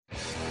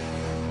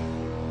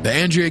The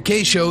Andrea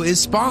Kaye Show is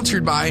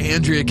sponsored by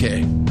Andrea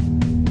Kaye.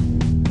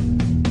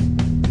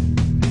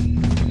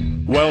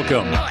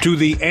 Welcome to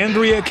the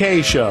Andrea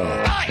Kaye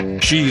Show.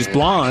 She's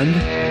blonde,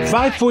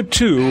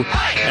 5'2",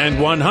 and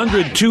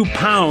 102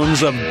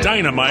 pounds of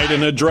dynamite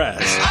in a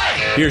dress.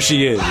 Here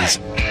she is,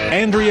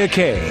 Andrea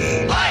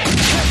Kaye.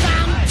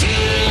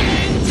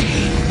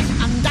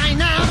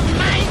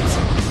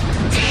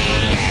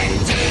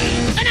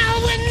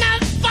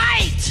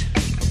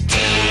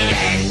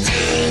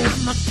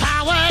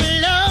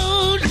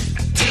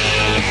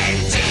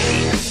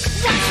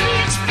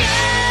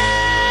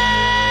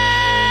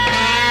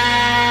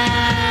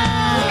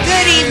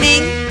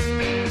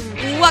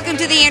 Welcome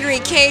to the Andrea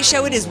Kaye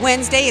Show. It is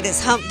Wednesday. It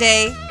is hump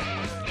day.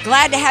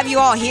 Glad to have you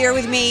all here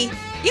with me.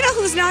 You know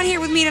who's not here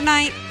with me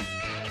tonight?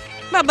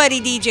 My buddy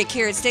DJ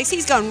Carrot Sticks.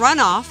 He's gone run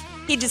off.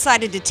 He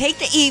decided to take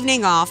the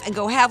evening off and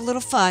go have a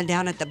little fun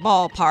down at the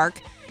ballpark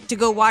to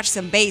go watch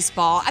some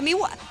baseball. I mean,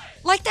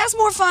 like that's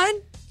more fun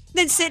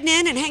than sitting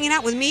in and hanging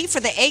out with me for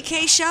the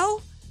AK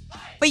show?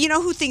 But you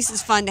know who thinks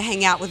it's fun to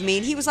hang out with me?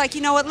 And he was like,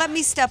 you know what, let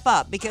me step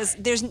up because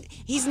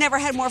he's never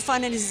had more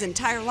fun in his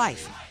entire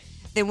life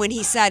than when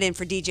he sat in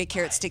for DJ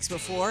Carrot Sticks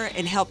before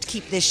and helped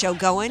keep this show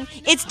going.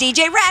 It's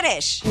DJ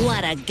Radish.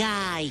 What a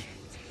guy.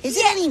 Is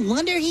it any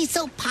wonder he's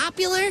so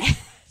popular?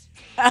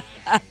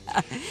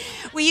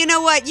 Well, you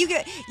know what? You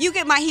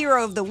get my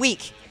hero of the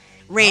week,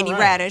 Randy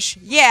Radish.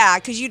 Yeah,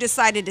 because you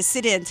decided to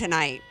sit in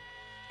tonight.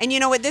 And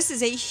you know what? This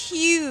is a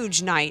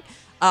huge night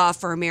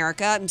for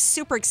America. I'm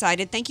super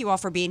excited. Thank you all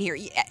for being here.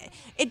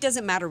 It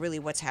doesn't matter really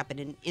what's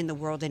happening in the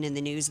world and in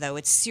the news, though.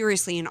 It's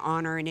seriously an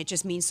honor, and it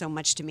just means so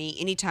much to me.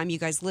 Anytime you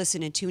guys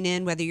listen and tune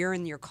in, whether you're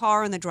in your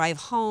car on the drive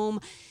home,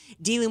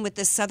 dealing with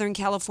the Southern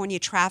California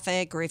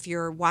traffic, or if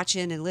you're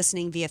watching and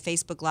listening via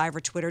Facebook Live or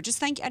Twitter,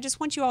 I just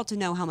want you all to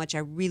know how much I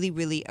really,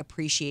 really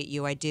appreciate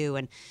you. I do.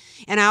 And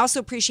I also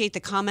appreciate the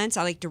comments.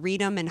 I like to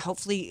read them and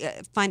hopefully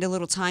find a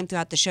little time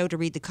throughout the show to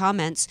read the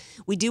comments.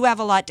 We do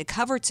have a lot to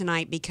cover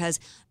tonight because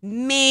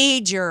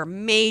major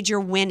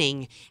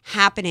winning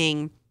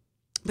happening,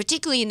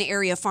 particularly in the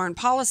area of foreign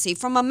policy,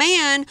 from a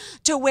man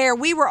to where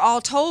we were all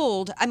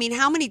told, I mean,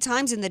 how many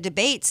times in the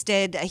debates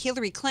did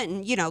Hillary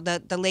Clinton, you know,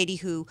 the lady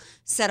who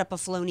set up a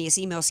felonious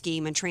email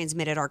scheme and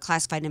transmitted our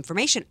classified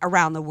information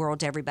around the world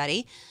to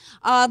everybody,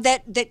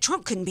 that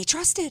Trump couldn't be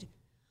trusted.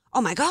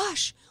 Oh my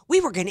gosh, we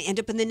were going to end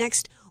up in the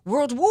next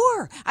World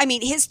War. I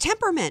mean, his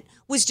temperament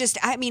was just,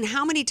 I mean,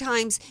 how many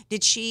times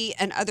did she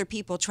and other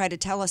people try to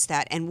tell us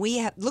that? And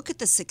look at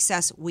the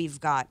success we've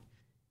got.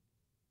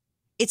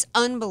 It's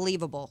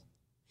unbelievable.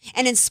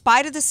 And in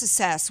spite of the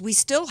success, we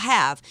still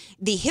have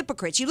the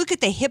hypocrites. You look at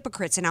the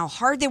hypocrites and how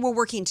hard they were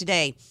working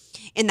today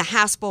in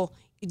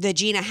the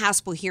Gina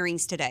Haspel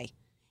hearings today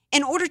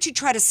in order to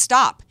try to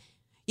stop,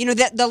 you know,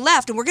 the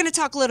left. And we're going to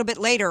talk a little bit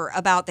later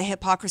about the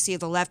hypocrisy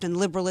of the left and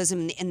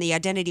liberalism and the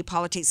identity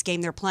politics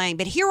game they're playing.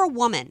 But here a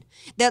woman,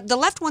 the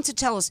left wants to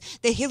tell us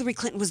that Hillary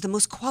Clinton was the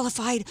most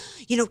qualified,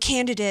 you know,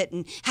 candidate.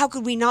 And how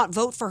could we not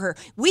vote for her?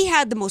 We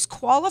had the most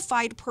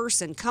qualified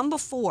person come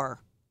before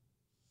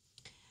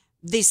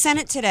the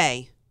Senate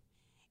today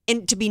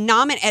and to be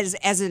nominated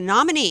as a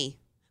nominee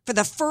for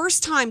the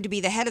first time to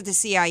be the head of the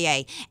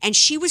CIA, and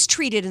she was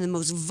treated in the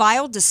most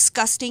vile,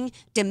 disgusting,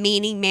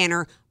 demeaning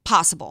manner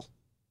possible.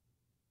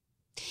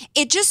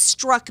 It just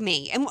struck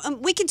me, and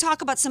we can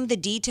talk about some of the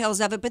details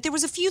of it, but there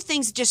was a few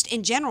things just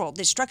in general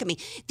that struck me.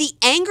 The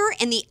anger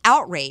and the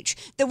outrage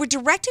that were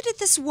directed at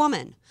this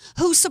woman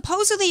who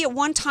supposedly at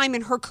one time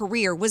in her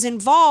career was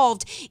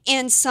involved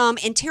in some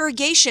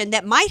interrogation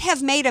that might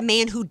have made a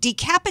man who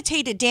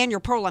decapitated Daniel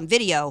Pearl on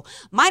video,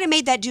 might have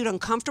made that dude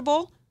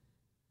uncomfortable,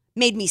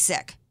 made me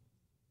sick.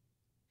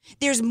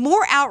 There's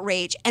more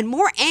outrage and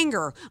more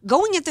anger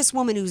going at this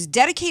woman who's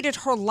dedicated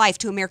her life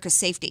to America's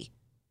safety.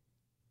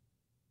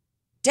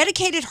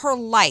 Dedicated her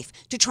life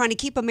to trying to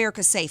keep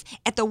America safe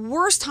at the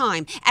worst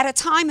time, at a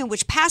time in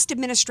which past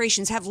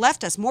administrations have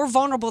left us more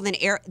vulnerable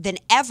than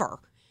ever.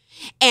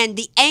 And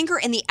the anger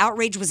and the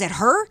outrage was at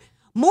her,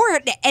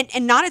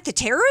 and not at the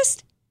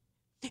terrorist?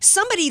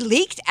 Somebody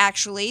leaked,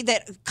 actually,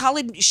 that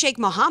Khalid Sheikh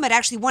Mohammed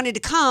actually wanted to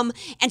come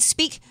and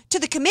speak to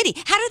the committee.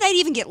 How did that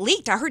even get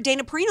leaked? I heard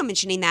Dana Perino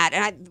mentioning that,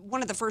 and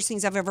one of the first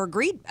things I've ever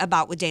agreed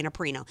about with Dana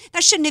Perino.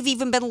 That shouldn't have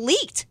even been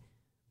leaked.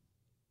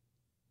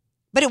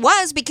 But it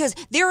was, because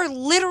there are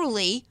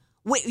literally,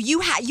 you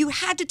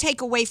had to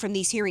take away from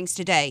these hearings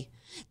today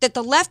that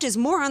the left is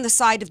more on the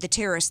side of the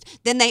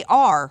terrorist than they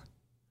are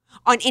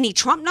on any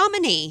Trump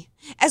nominee,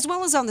 as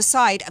well as on the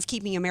side of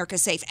keeping America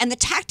safe. And the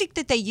tactic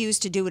that they use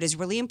to do it is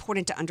really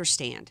important to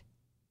understand.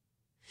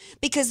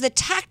 Because the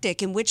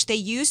tactic in which they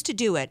used to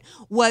do it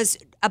was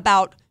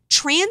about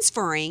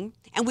transferring,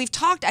 and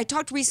I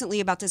talked recently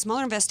about this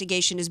Mueller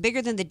investigation is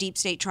bigger than the deep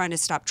state trying to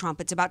stop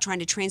Trump. It's about trying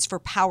to transfer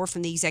power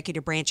from the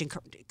executive branch and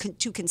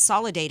to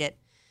consolidate it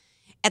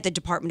at the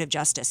Department of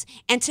Justice.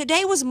 And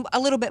today was a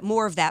little bit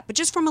more of that, but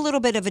just from a little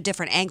bit of a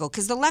different angle,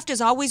 because the left is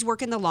always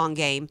working the long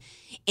game.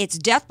 It's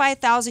death by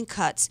 1,000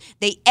 cuts.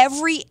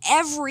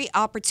 Every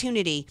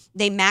opportunity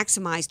they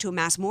maximize to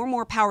amass more and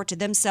more power to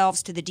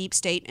themselves, to the deep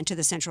state, and to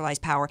the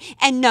centralized power.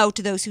 And no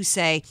to those who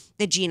say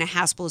that Gina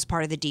Haspel is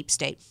part of the deep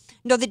state.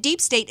 No, the deep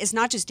state is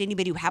not just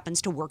anybody who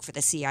happens to work for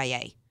the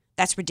CIA.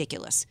 That's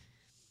ridiculous.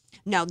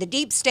 No, the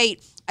deep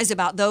state is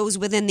about those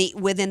within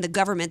the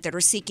government that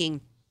are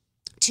seeking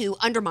to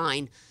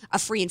undermine a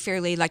free and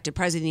fairly elected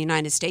president of the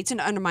United States and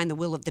to undermine the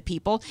will of the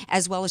people,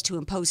 as well as to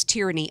impose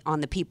tyranny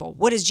on the people.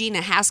 What is Gina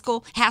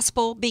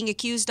Haspel being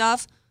accused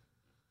of?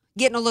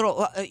 Getting a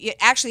little,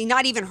 actually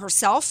not even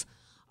herself,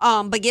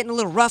 but getting a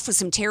little rough with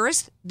some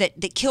terrorists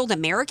that killed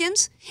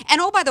Americans.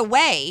 And oh, by the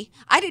way,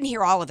 I didn't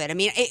hear all of it. I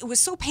mean, it was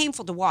so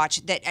painful to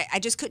watch that I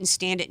just couldn't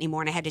stand it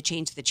anymore, and I had to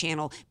change the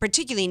channel,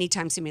 particularly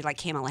anytime somebody like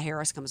Kamala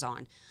Harris comes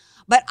on.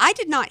 But I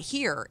did not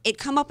hear it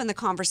come up in the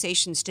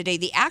conversations today,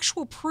 the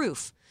actual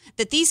proof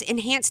that these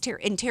enhanced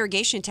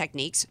interrogation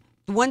techniques,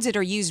 the ones that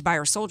are used by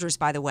our soldiers,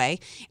 by the way,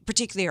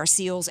 particularly our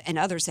SEALs and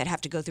others that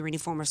have to go through any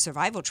form of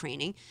survival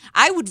training,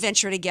 I would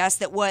venture to guess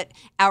that what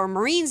our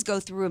Marines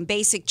go through in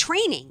basic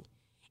training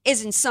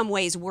is in some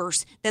ways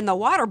worse than the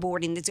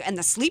waterboarding and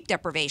the sleep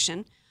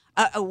deprivation.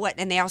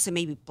 And they also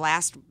maybe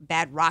blast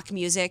bad rock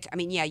music. I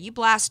mean, yeah, you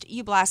blast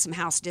some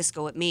house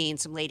disco at me and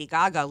some Lady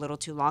Gaga a little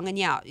too long, and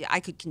yeah, I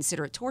could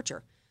consider it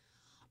torture.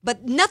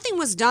 But nothing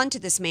was done to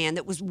this man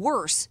that was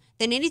worse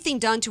than anything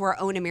done to our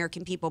own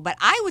American people. But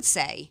I would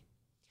say,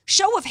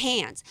 show of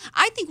hands,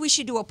 I think we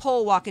should do a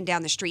poll walking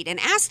down the street and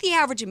ask the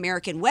average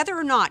American whether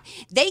or not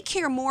they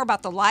care more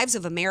about the lives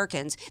of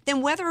Americans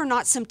than whether or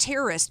not some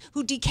terrorist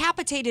who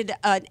decapitated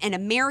an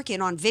American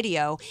on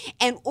video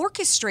and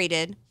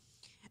orchestrated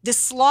the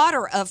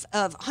slaughter of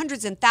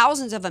hundreds and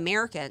thousands of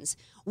Americans,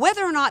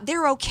 whether or not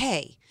they're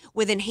okay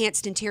with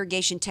enhanced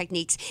interrogation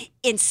techniques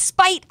in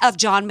spite of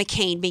John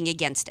McCain being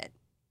against it.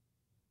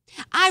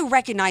 I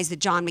recognize that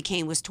John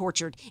McCain was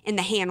tortured in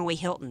the Hanoi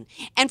Hilton.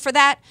 And for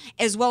that,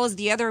 as well as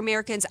the other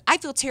Americans, I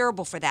feel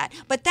terrible for that.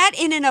 But that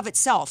in and of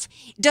itself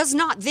does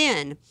not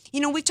then,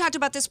 we've talked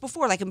about this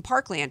before, like in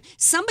Parkland,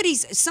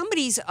 somebody's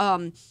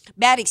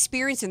bad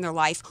experience in their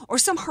life or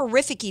some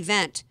horrific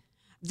event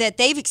that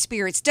they've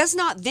experienced does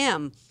not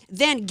then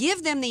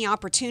give them the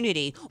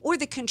opportunity or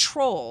the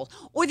control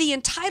or the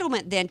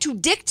entitlement then to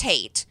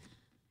dictate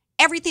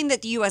everything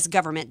that the U.S.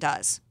 government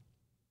does.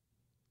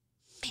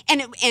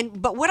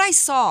 But what I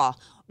saw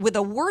with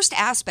the worst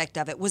aspect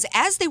of it was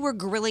as they were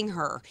grilling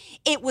her,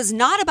 it was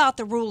not about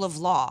the rule of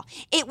law.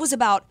 It was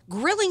about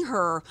grilling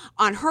her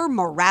on her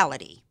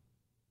morality.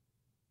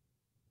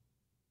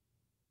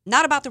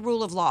 Not about the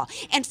rule of law.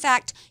 In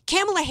fact,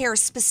 Kamala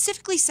Harris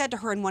specifically said to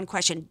her in one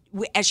question,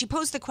 as she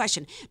posed the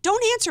question,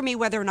 don't answer me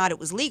whether or not it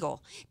was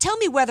legal. Tell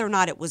me whether or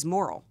not it was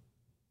moral.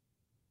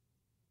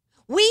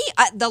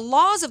 The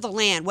laws of the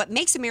land, what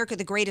makes America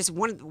the greatest,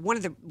 one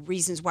of the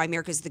reasons why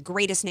America is the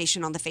greatest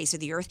nation on the face of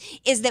the earth,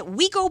 is that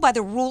we go by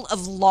the rule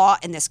of law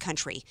in this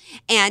country.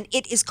 And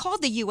it is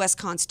called the U.S.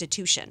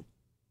 Constitution.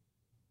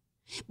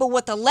 But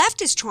what the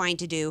left is trying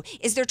to do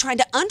is they're trying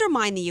to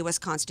undermine the U.S.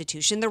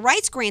 Constitution, the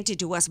rights granted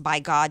to us by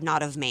God,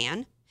 not of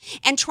man,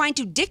 and trying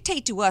to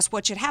dictate to us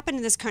what should happen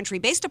in this country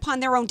based upon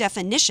their own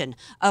definition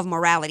of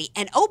morality.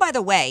 And oh, by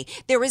the way,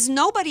 there is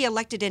nobody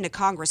elected into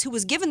Congress who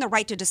was given the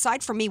right to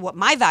decide for me what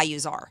my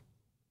values are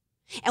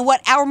and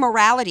what our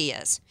morality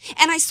is.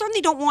 And I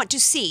certainly don't want to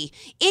see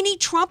any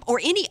Trump or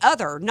any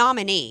other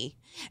nominee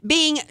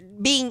being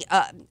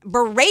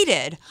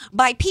berated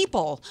by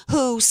people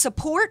who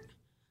support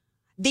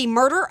the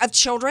murder of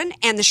children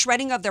and the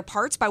shredding of their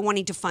parts by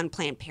wanting to fund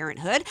Planned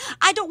Parenthood.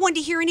 I don't want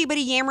to hear anybody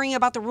yammering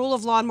about the rule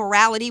of law and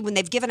morality when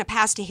they've given a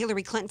pass to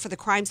Hillary Clinton for the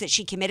crimes that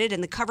she committed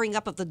and the covering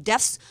up of the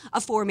deaths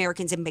of 4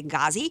 Americans in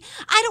Benghazi.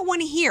 I don't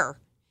want to hear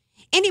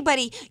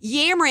anybody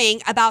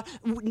yammering about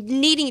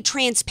needing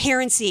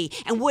transparency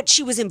and what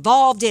she was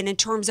involved in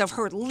terms of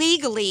her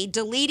legally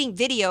deleting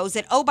videos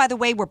that, oh, by the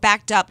way, were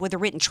backed up with a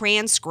written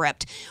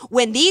transcript,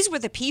 when these were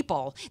the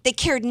people that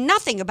cared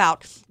nothing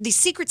about the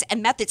secrets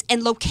and methods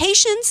and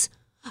locations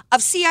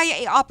of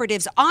CIA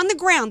operatives on the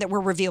ground that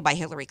were revealed by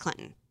Hillary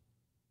Clinton.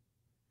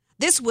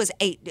 This was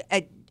a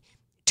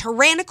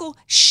tyrannical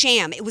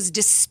sham. It was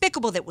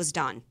despicable that was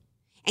done.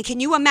 And can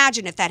you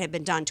imagine if that had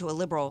been done to a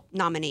liberal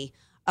nominee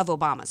of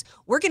Obama's?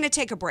 We're going to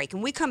take a break.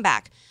 And we come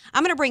back,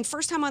 I'm going to bring,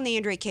 first time on the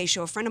Andrea Kaye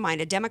Show, a friend of mine,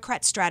 a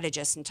Democrat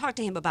strategist, and talk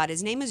to him about,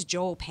 his name is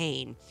Joel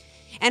Payne.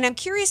 And I'm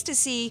curious to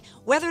see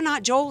whether or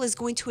not Joel is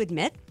going to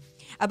admit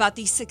about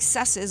these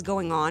successes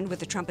going on with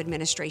the Trump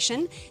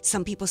administration.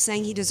 Some people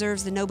saying he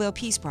deserves the Nobel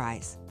Peace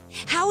Prize.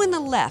 How in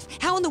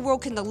the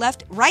world can the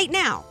left right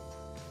now,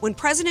 when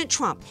President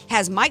Trump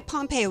has Mike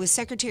Pompeo as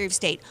Secretary of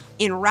State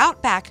en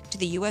route back to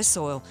the U.S.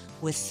 soil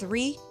with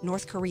 3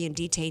 North Korean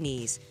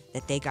detainees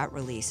that they got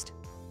released?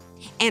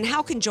 And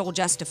how can Joel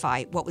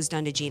justify what was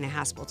done to Gina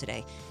Haspel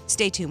today?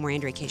 Stay tuned. More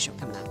Andrea Kaye Show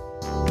coming up.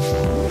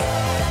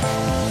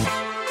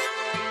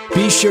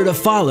 Be sure to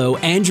follow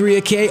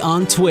Andrea Kaye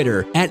on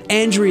Twitter at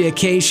Andrea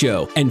Kaye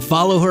Show and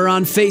follow her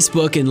on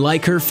Facebook and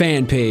like her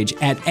fan page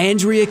at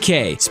Andrea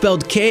Kaye,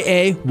 spelled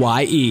Kaye.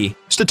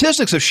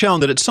 Statistics have shown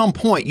that at some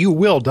point you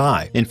will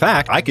die. In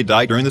fact, I could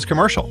die during this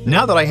commercial.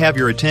 Now that I have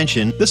your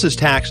attention, this is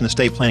tax and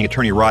estate planning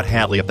attorney Rod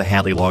Hadley of the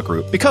Hadley Law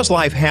Group. Because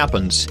life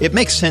happens, it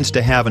makes sense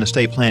to have an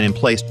estate plan in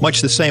place,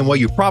 much the same way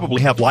you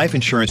probably have life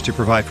insurance to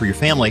provide for your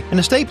family. An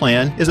estate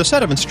plan is a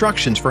set of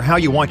instructions for how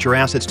you want your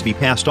assets to be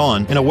passed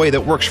on in a way that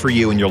works for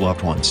you and your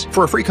loved ones.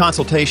 For a free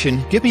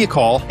consultation, give me a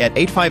call at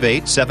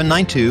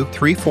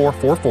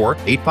 858-792-3444,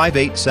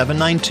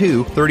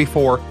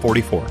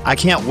 858-792-3444. I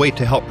can't wait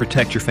to help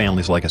protect your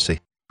family's legacy.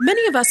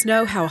 Many of us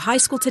know how high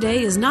school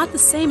today is not the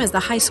same as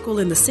the high school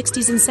in the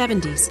 60s and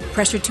 70s.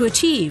 Pressure to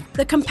achieve,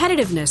 the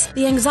competitiveness,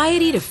 the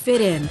anxiety to fit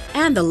in,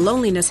 and the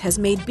loneliness has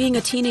made being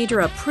a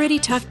teenager a pretty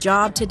tough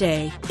job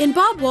today. In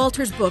Bob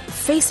Walter's book,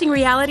 Facing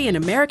Reality in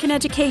American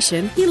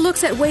Education, he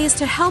looks at ways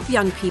to help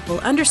young people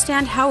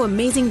understand how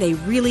amazing they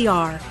really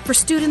are, for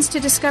students to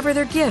discover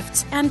their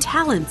gifts and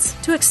talents,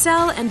 to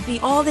excel and be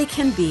all they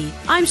can be.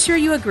 I'm sure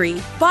you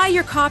agree. Buy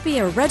your copy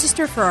or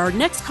register for our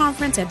next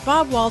conference at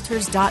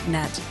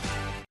bobwalters.net.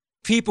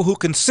 People who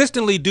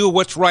consistently do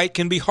what's right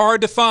can be hard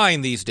to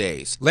find these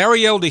days.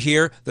 Larry Elder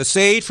here, the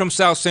sage from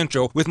South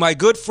Central, with my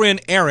good friend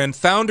Aaron,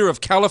 founder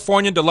of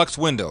California Deluxe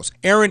Windows.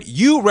 Aaron,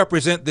 you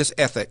represent this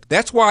ethic.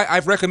 That's why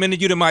I've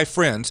recommended you to my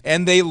friends,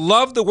 and they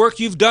love the work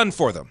you've done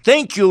for them.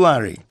 Thank you,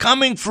 Larry.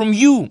 Coming from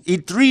you,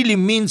 it really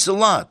means a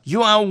lot.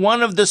 You are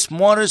one of the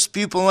smartest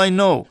people I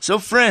know. So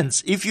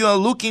friends, if you are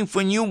looking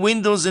for new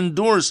windows and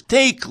doors,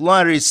 take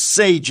Larry's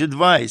sage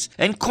advice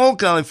and call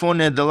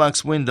California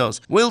Deluxe Windows.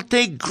 We'll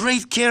take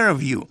great care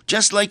of you,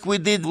 just like we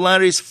did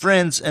Larry's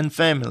friends and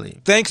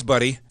family. Thanks,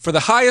 buddy. For the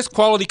highest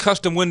quality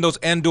custom windows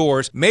and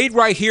doors made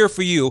right here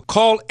for you,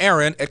 call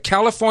Aaron at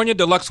California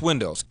Deluxe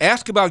Windows.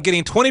 Ask about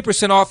getting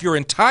 20% off your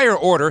entire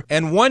order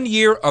and 1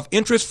 year of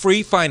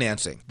interest-free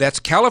financing.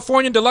 That's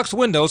California Deluxe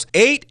Windows,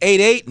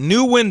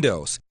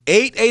 888-NEW-WINDOWS.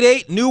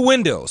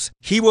 888-NEW-WINDOWS.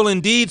 He will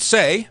indeed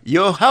say,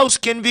 your house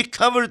can be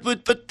covered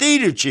with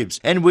potato chips,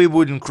 and we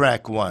wouldn't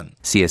crack one.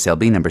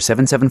 CSLB number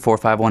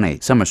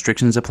 774518. Some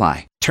restrictions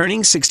apply.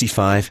 Turning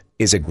 65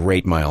 is a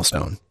great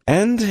milestone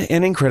and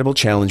an incredible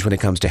challenge when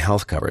it comes to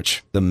health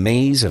coverage. The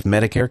maze of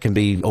Medicare can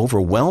be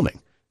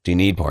overwhelming. Do you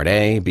need Part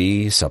A,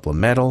 B,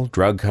 supplemental,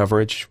 drug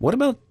coverage? What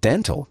about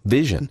dental,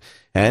 vision,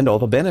 and all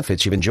the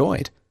benefits you've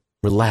enjoyed?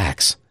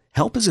 Relax.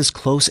 Help is as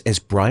close as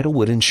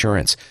Bridalwood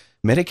Insurance,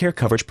 Medicare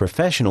coverage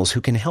professionals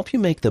who can help you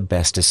make the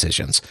best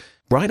decisions.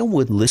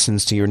 Bridalwood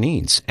listens to your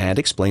needs and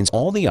explains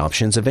all the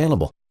options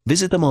available.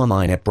 Visit them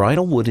online at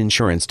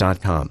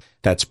bridalwoodinsurance.com.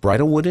 That's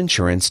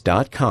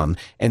bridalwoodinsurance.com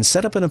and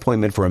set up an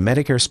appointment for a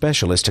Medicare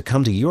specialist to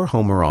come to your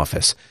home or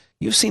office.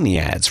 You've seen the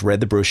ads, read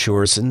the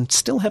brochures, and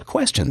still have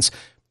questions.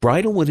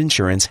 Bridalwood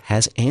Insurance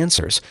has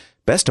answers.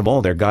 Best of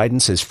all, their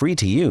guidance is free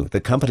to you.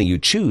 The company you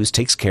choose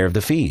takes care of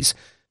the fees.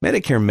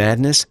 Medicare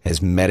Madness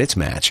has met its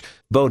match.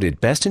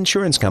 Voted Best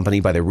Insurance Company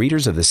by the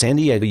readers of the San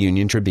Diego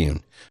Union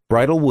Tribune.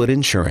 Bridalwood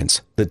Insurance,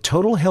 the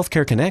total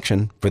healthcare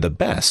connection for the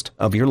best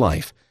of your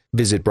life.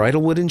 Visit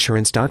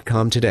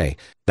bridalwoodinsurance.com today.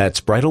 That's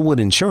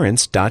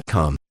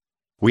bridalwoodinsurance.com.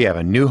 We have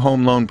a new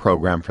home loan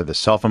program for the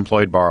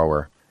self-employed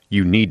borrower.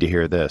 You need to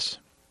hear this.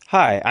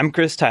 Hi, I'm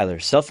Chris Tyler,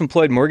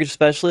 self-employed mortgage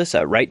specialist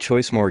at Right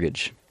Choice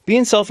Mortgage.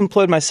 Being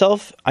self-employed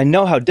myself, I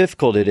know how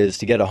difficult it is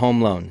to get a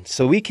home loan,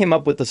 so we came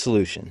up with a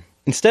solution.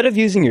 Instead of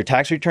using your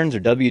tax returns or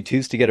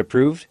W-2s to get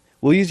approved,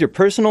 we'll use your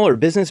personal or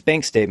business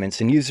bank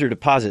statements and use your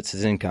deposits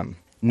as income.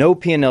 No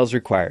P&Ls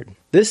required.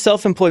 This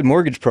self-employed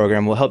mortgage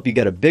program will help you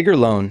get a bigger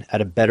loan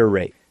at a better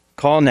rate.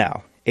 Call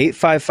now,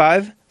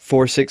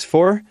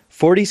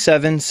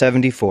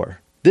 855-464-4774.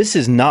 This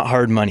is not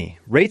hard money.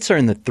 Rates are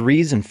in the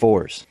 3s and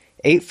 4s.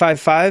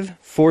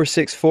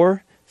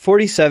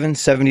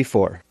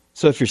 855-464-4774.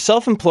 So if you're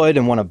self-employed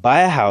and want to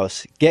buy a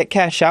house, get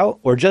cash out,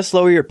 or just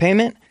lower your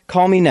payment,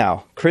 call me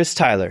now, Chris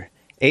Tyler,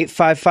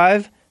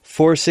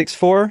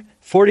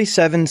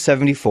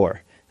 855-464-4774.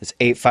 That's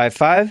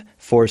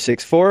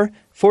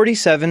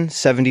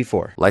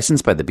 855-464-4774.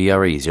 Licensed by the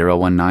BRE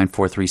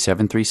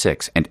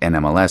 019433736 and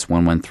NMLS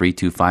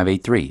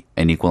 1132583,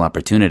 an equal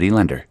opportunity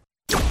lender.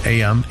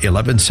 AM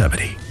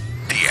 1170.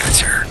 The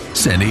Answer.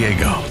 San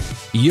Diego.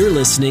 You're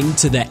listening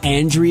to The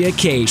Andrea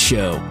Kaye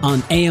Show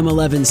on AM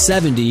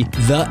 1170,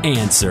 The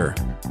Answer.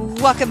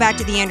 Welcome back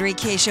to The Andrea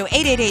Kaye Show,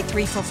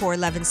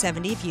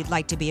 888-344-1170 if you'd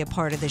like to be a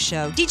part of the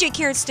show. DJ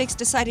Carrot Sticks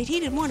decided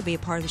he didn't want to be a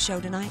part of the show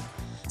tonight.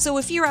 So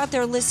if you're out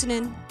there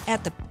listening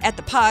at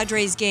the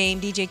Padres game,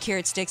 DJ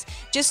Carrot Sticks,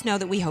 just know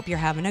that we hope you're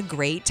having a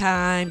great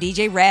time.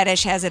 DJ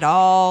Radish has it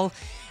all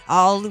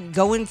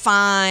going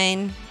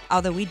fine,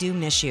 although we do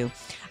miss you.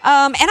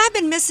 And I've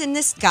been missing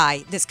this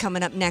guy that's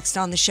coming up next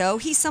on the show.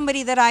 He's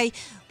somebody that I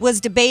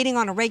was debating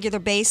on a regular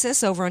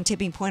basis over on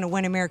Tipping Point of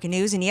One American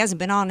News, and he hasn't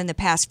been on in the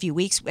past few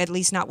weeks, at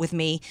least not with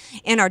me,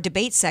 in our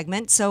debate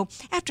segment. So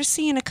after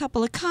seeing a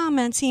couple of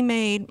comments he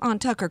made on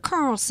Tucker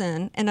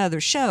Carlson and other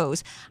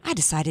shows, I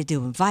decided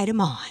to invite him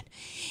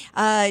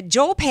on.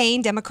 Joel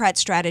Payne, Democrat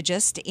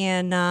strategist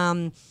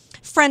in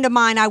friend of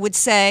mine, I would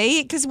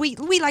say, because we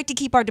like to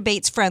keep our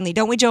debates friendly,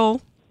 don't we,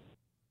 Joel?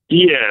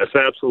 Yes,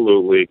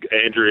 absolutely.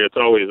 Andrea, it's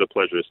always a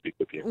pleasure to speak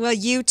with you. Well,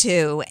 you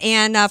too.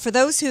 And for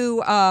those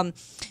who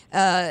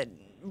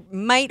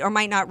might or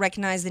might not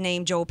recognize the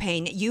name Joel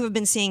Payne, you have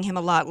been seeing him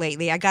a lot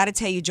lately. I got to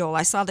tell you, Joel,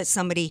 I saw that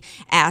somebody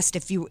asked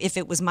if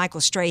it was Michael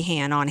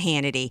Strahan on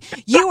Hannity.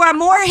 You are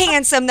more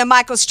handsome than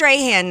Michael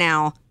Strahan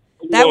now.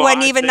 That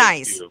wasn't even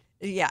nice. You.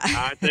 Yeah.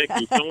 I thank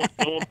you.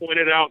 Someone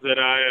pointed out that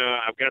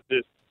I've got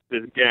this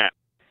gap.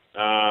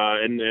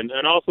 And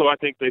also I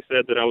think they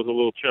said that I was a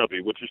little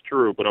chubby, which is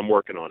true, but I'm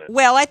working on it.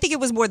 Well, I think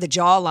it was more the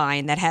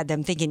jawline that had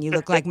them thinking you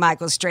look like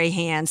Michael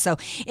Strahan. So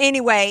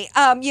anyway,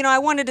 I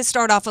wanted to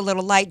start off a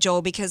little light,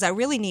 Joel, because I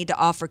really need to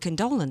offer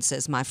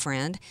condolences, my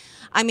friend.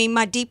 I mean,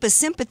 my deepest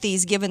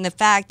sympathies given the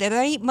fact that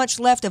there ain't much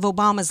left of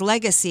Obama's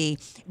legacy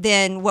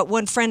than what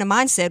one friend of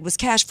mine said was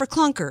cash for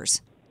clunkers.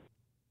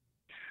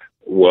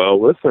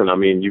 Well, listen, I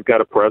mean, you've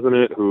got a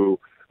president who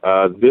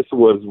this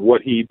was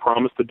what he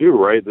promised to do,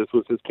 right? This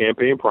was his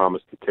campaign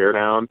promise, to tear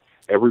down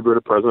every bit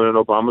of President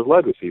Obama's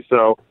legacy.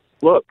 So,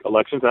 look,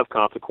 elections have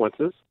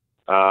consequences,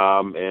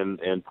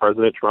 and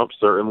President Trump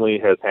certainly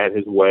has had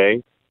his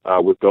way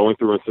with going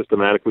through and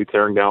systematically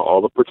tearing down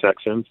all the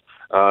protections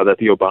that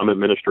the Obama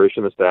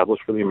administration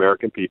established for the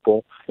American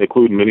people,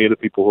 including many of the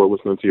people who are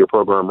listening to your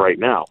program right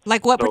now.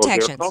 Like what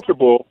protections? If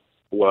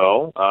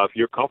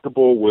you're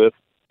comfortable with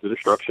the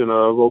destruction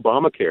of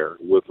Obamacare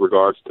with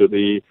regards to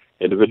the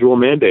individual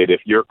mandate,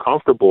 if you're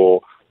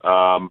comfortable,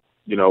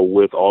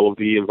 with all of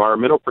the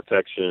environmental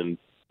protections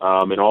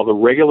and all the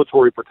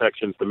regulatory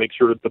protections to make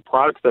sure that the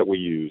products that we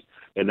use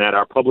and that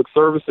our public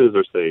services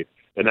are safe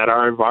and that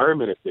our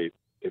environment is safe,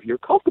 if you're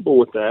comfortable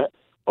with that,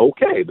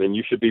 okay, then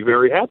you should be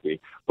very happy.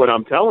 But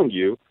I'm telling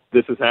you,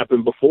 this has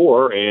happened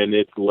before, and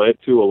it's led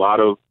to a lot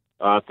of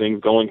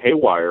things going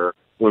haywire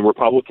when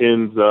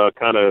Republicans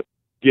kind of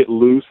get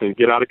loose and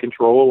get out of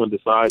control and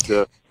decide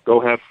to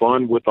go have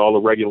fun with all the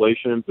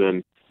regulations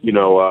and,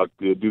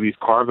 do these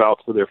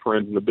carve-outs for their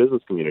friends in the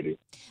business community.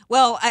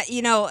 Well,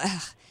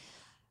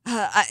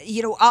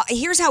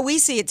 here's how we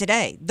see it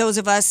today. Those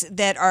of us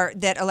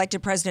that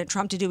elected President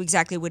Trump to do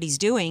exactly what he's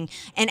doing.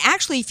 And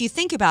actually, if you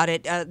think about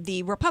it,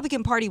 the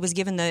Republican Party was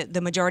given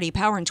the majority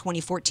power in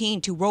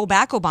 2014 to roll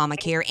back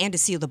Obamacare and to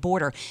seal the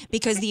border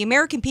because the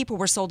American people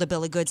were sold a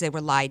bill of goods they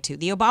were lied to.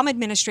 The Obama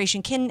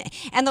administration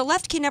and the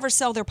left can never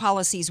sell their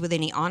policies with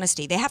any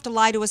honesty. They have to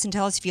lie to us and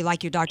tell us if you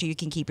like your doctor, you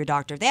can keep your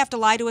doctor. They have to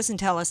lie to us and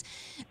tell us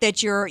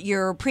that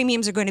your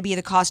premiums are going to be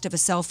the cost of a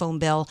cell phone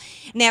bill.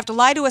 And they have to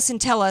lie to us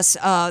and tell us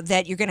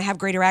that you're going to have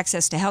greater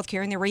access to health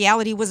care, and the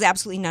reality was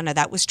absolutely none of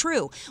that was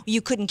true.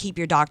 You couldn't keep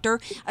your doctor.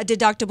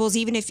 Deductibles,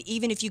 even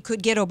if you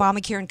could get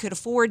Obamacare and could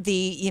afford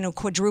the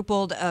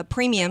quadrupled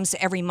premiums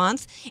every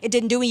month, it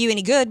didn't do you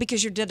any good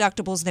because your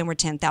deductibles then were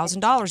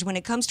 $10,000. When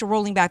it comes to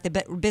rolling back the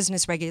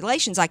business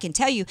regulations, I can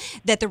tell you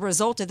that the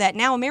result of that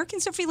now,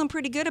 Americans are feeling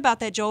pretty good about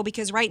that, Joel,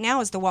 because right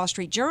now, as the Wall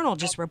Street Journal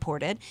just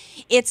reported,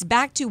 it's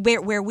back to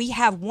where we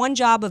have one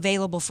job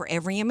available for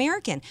every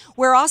American.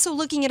 We're also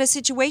looking at a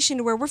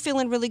situation where we're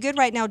feeling really good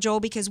right now, Joel,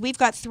 because we've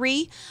got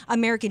 3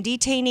 American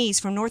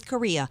detainees from North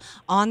Korea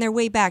on their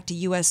way back to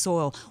U.S.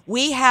 soil.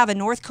 We have a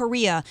North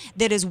Korea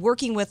that is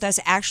working with us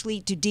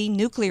actually to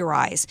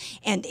denuclearize.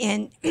 And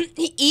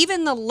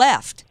even the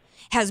left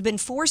has been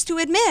forced to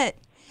admit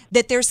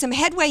that there's some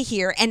headway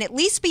here, and at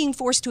least being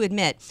forced to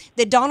admit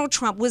that Donald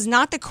Trump was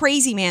not the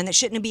crazy man that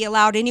shouldn't be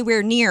allowed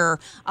anywhere near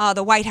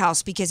the White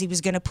House because he was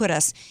going to put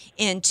us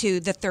into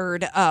the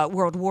Third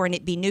World War and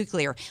it be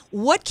nuclear.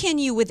 What can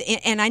you,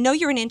 and I know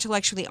you're an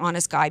intellectually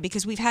honest guy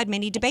because we've had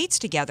many debates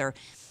together,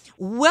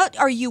 what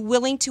are you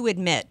willing to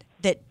admit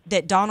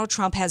that Donald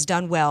Trump has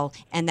done well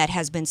and that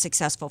has been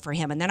successful for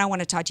him? And then I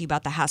want to talk to you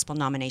about the Haspel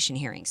nomination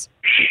hearings.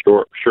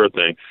 Sure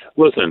thing.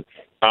 Listen,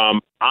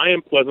 I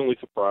am pleasantly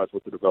surprised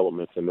with the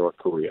developments in North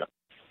Korea.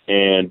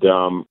 And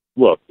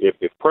look,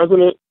 if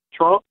President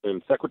Trump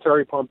and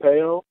Secretary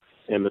Pompeo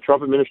and the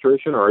Trump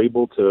administration are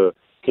able to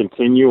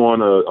continue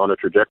on a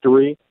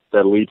trajectory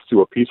that leads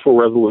to a peaceful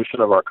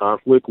resolution of our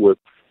conflict with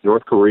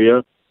North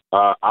Korea,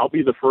 I'll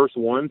be the first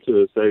one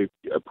to say,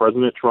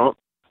 President Trump,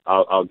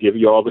 I'll give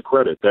you all the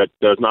credit. That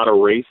does not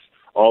erase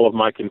all of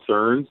my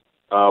concerns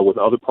with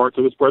other parts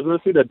of his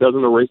presidency. That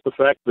doesn't erase the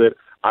fact that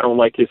I don't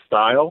like his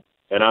style.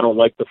 And I don't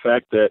like the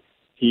fact that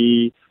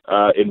he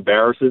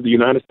embarrasses the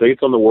United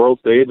States on the world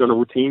stage on a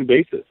routine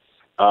basis.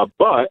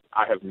 But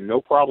I have no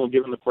problem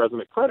giving the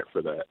president credit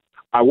for that.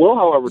 I will,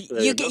 however,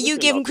 say you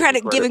give him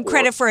credit. Give him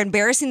credit for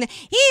embarrassing.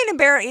 He ain't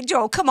embarrassed,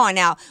 Joel. Come on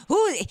now.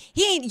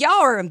 He ain't. Y'all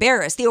are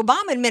embarrassed. The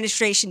Obama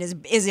administration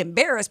is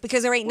embarrassed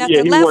because there ain't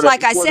nothing left,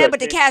 like I said, but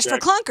the cash for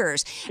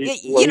clunkers.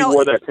 He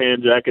wore that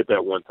tan jacket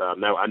that one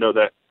time. Now I know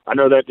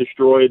that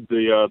destroyed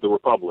the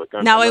republic.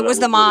 No, it was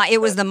the mom.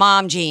 It was the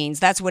mom jeans.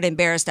 That's what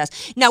embarrassed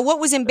us. Now, what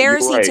was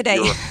embarrassing today?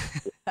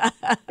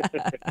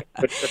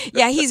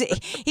 Yeah,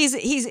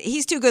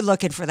 he's too good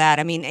looking for that.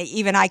 I mean,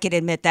 even I could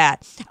admit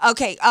that.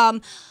 Okay,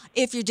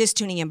 If you're just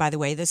tuning in, by the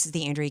way, this is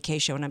the Andrea Kaye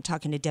Show, and I'm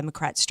talking to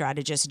Democrat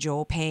strategist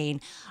Joel Payne.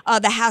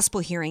 The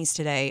Haspel hearings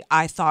today,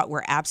 I thought,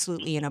 were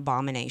absolutely an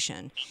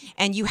abomination.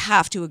 And you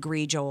have to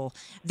agree, Joel,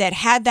 that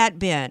had that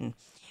been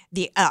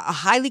a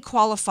highly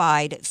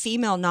qualified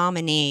female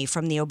nominee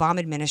from the Obama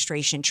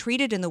administration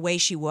treated in the way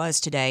she was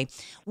today,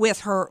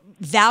 with her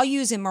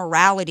values and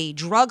morality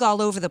drug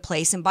all over the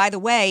place, and by the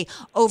way,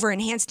 over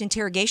enhanced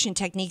interrogation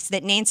techniques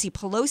that Nancy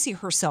Pelosi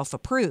herself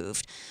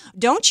approved,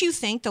 don't you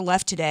think the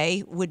left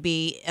today would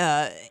be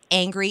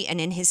angry and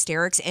in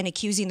hysterics and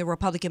accusing the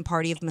Republican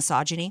Party of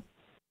misogyny?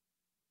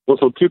 Well,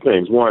 so two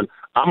things. One,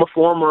 I'm a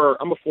former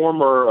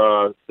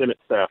Senate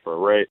staffer,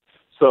 right?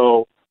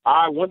 So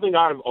one thing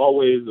I've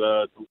always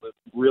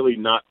really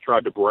not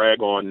tried to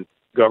brag on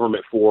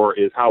government for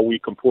is how we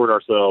comport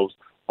ourselves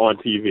on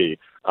TV.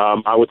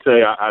 I would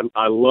say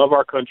I love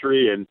our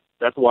country, and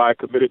that's why I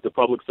committed to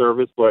public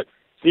service. But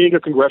seeing a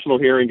congressional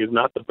hearing is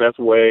not the best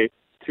way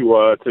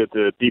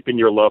to deepen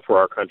your love for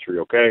our country.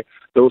 Okay,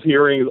 those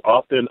hearings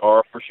often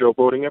are for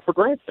showboating and for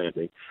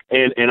grandstanding,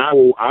 and I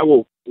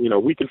will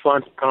we can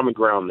find some common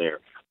ground there.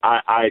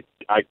 I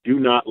do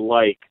not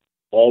like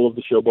all of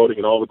the showboating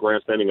and all the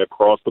grandstanding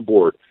across the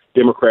board,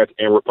 Democrats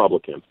and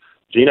Republicans.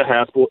 Gina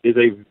Haspel is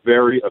a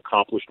very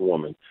accomplished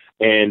woman,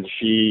 and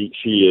she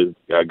is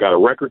got a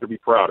record to be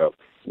proud of.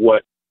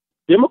 What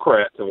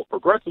Democrats and what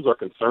progressives are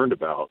concerned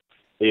about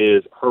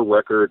is her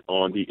record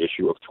on the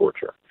issue of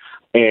torture.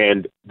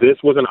 And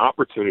this was an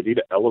opportunity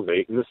to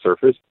elevate and to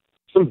surface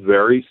some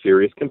very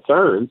serious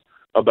concerns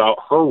about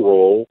her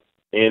role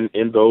in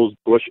those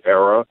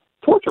Bush-era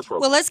torture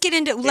programs. Well, let's get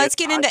into her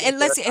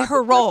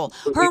role.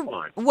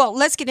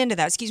 Let's get into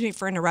that. Excuse me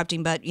for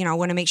interrupting, but I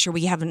want to make sure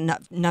we have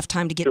enough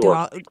time to get through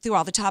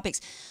all the topics.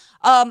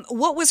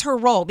 What was her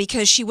role?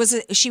 Because she was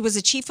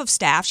a chief of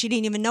staff. She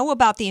didn't even know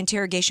about the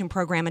interrogation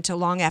program until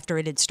long after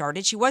it had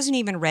started. She wasn't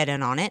even read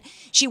in on it.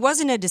 She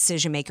wasn't a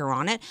decision maker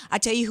on it. I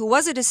tell you who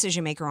was a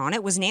decision maker on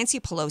it was Nancy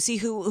Pelosi,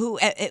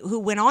 who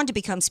went on to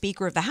become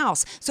Speaker of the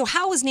House. So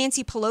how was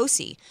Nancy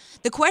Pelosi?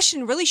 The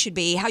question really should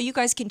be how you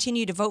guys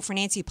continue to vote for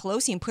Nancy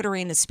Pelosi and put her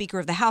in as Speaker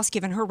of the House,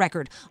 given her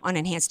record on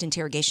enhanced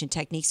interrogation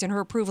techniques and her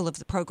approval of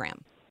the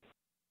program.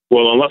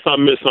 Well, unless I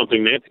missed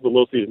something, Nancy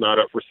Pelosi is not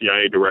up for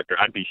CIA director.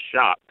 I'd be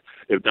shocked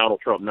if Donald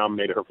Trump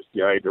nominated her for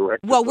CIA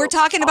director. Well, we're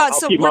talking about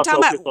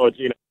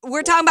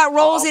we're talking about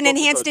roles in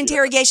enhanced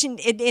interrogation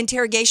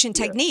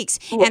techniques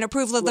and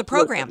approval of the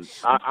program. Listen,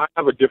 I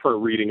have a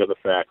different reading of the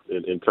facts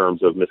in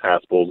terms of Ms.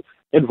 Haspel's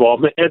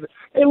involvement. As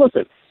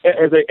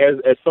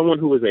someone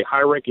who is a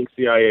high-ranking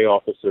CIA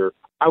officer,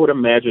 I would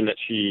imagine that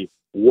she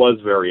was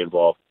very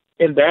involved,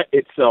 and that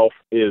itself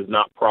is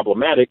not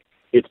problematic.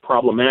 It's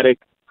problematic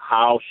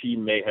how she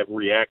may have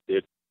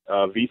reacted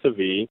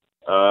vis-a-vis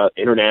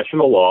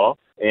international law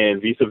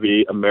and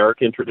vis-a-vis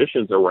American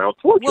traditions around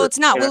torture. Well, it's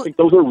not. And I think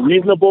those are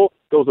reasonable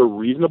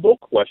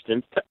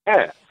questions to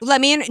ask.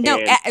 Let me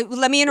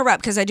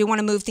interrupt because I do want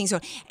to move things on.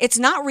 It's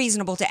not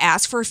reasonable to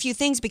ask for a few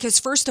things because,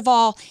 first of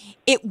all,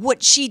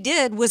 what she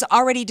did was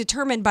already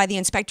determined by the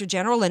Inspector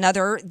General and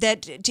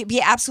that to be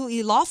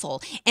absolutely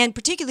lawful, and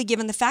particularly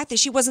given the fact that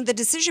she wasn't the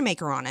decision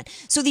maker on it.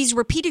 So these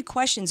repeated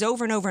questions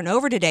over and over and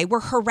over today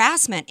were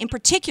harassment. In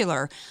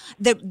particular,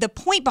 the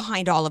point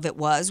behind all of it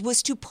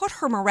was to put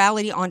her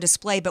morality on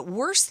display. But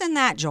worse than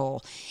that,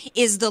 Joel,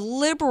 is the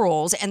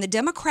liberals and the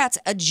Democrats'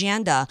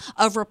 agenda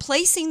of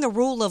replacing the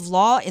rule of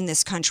law in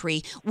this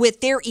country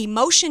with their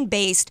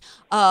emotion-based,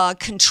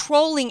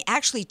 controlling,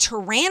 actually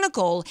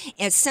tyrannical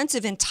sense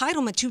of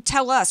entitlement to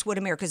tell us what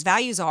America's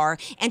values are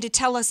and to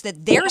tell us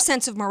that their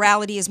sense of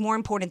morality is more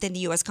important than the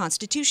U.S.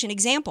 Constitution.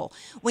 Example,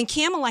 when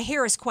Kamala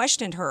Harris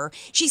questioned her,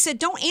 she said,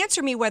 don't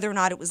answer me whether or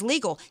not it was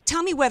legal.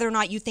 Tell me whether or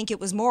not you think it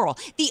was moral.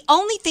 The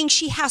only thing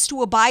she has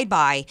to abide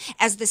by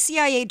as the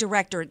CIA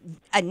director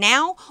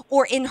now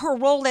or in her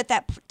role at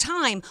that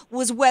time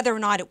was whether or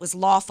not it was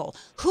lawful.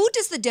 Who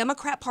does the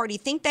Democrat Party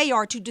think they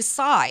are to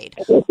decide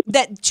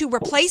that to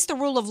replace the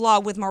rule of law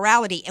with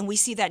morality? And we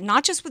see that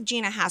not just with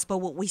Gina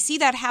Haspel, but we see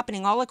that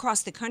happening all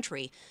across the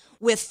country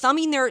with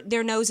thumbing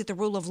their nose at the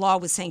rule of law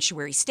with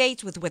sanctuary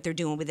states, with what they're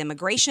doing with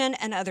immigration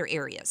and other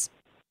areas.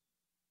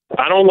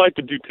 I don't like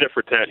to do tit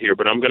for tat here,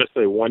 but I'm going to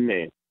say one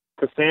name,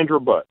 Cassandra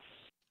Butts.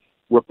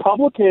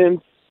 Republicans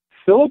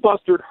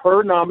filibustered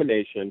her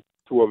nomination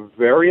to a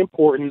very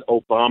important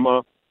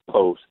Obama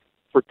post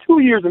for 2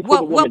 years until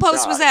the woman What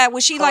post died. was that?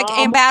 Was she like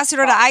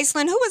ambassador to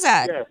Iceland? Who was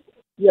that?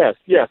 Yes.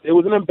 It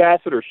was an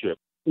ambassadorship,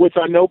 which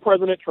I know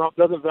President Trump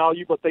doesn't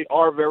value, but they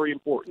are very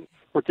important,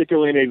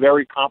 particularly in a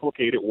very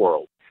complicated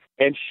world.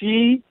 And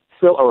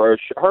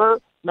her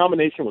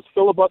nomination was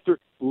filibustered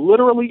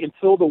literally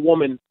until the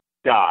woman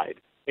died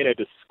in a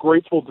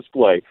disgraceful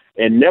display.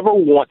 And never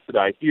once did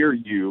I hear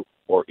you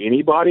or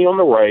anybody on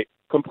the right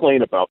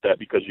complain about that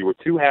because you were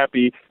too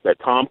happy that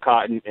Tom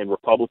Cotton and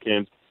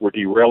Republicans were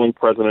derailing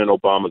President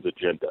Obama's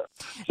agenda.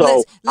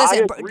 So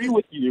I agree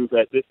with you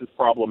that this is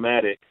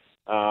problematic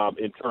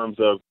in terms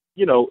of,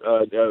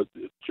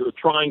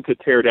 trying to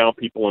tear down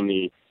people in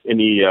the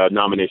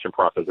nomination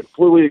process. I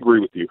completely agree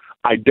with you.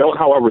 I don't,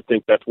 however,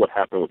 think that's what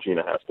happened with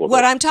Gina Haspel.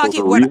 What I'm talking,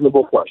 so it's a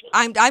reasonable question.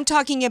 I'm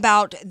talking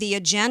about the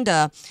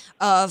agenda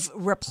of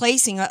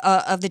replacing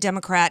of the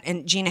Democrat,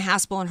 and Gina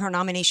Haspel and her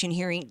nomination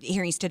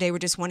hearings today were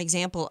just one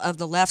example of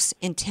the left's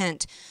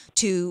intent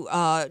to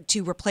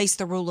replace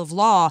the rule of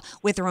law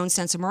with their own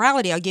sense of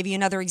morality. I'll give you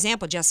another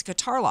example: Jessica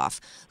Tarloff,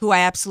 who I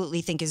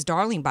absolutely think is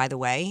darling, by the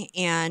way.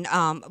 And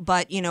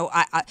but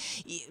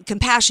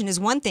compassion is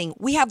one thing.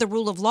 We have the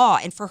rule of law,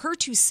 and for her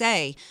to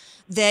say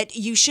that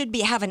you should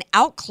have an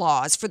out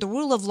clause for the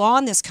rule of law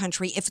in this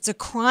country if it's a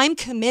crime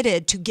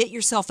committed to get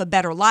yourself a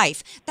better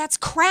life. That's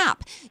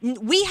crap.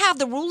 We have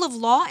the rule of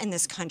law in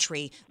this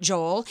country,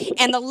 Joel,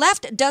 and the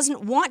left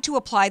doesn't want to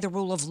apply the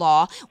rule of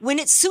law when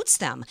it suits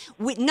them.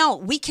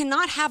 We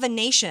cannot have a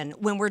nation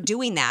when we're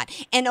doing that.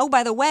 And oh,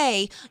 by the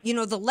way,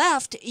 the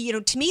left,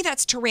 to me,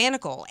 that's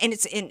tyrannical. And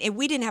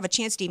we didn't have a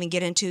chance to even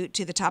get into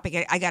the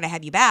topic. I got to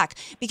have you back,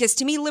 because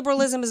to me,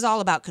 liberalism is all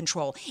about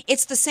control.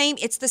 It's the same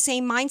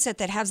mindset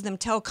that has them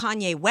tell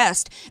Kanye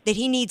West that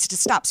he needs to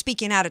stop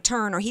speaking out of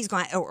turn, or he's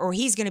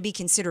going to be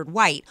considered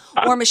white.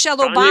 Or Michelle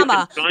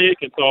Obama. Kanye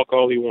can talk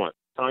all he wants.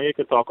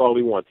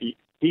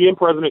 He and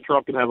President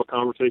Trump can have a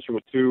conversation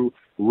with two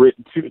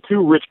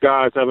rich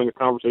guys having a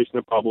conversation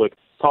in public,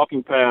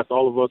 talking past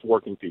all of us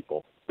working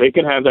people. They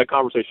can have that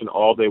conversation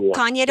all they want.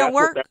 Kanye don't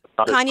work?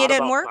 Kanye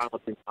doesn't work?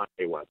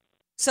 Kanye West.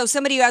 So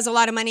somebody who has a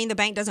lot of money in the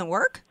bank doesn't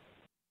work?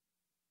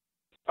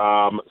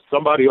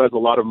 Somebody who has a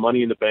lot of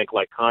money in the bank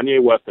like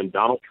Kanye West and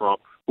Donald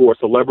Trump, who are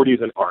celebrities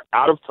and are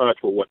out of touch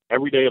with what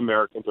everyday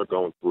Americans are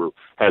going through,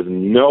 has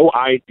no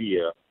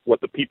idea what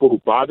the people who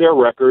buy their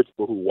records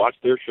or who watch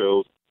their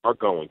shows are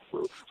going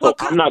through. So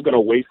I'm not going to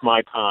waste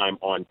my time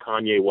on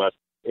Kanye West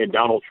and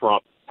Donald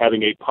Trump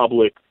having a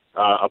public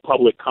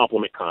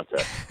compliment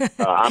contest.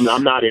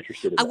 I'm not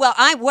interested in that. Well,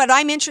 what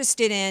I'm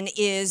interested in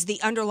is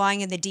the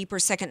underlying and the deeper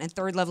second and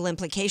third level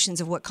implications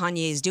of what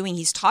Kanye is doing.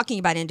 He's talking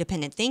about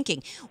independent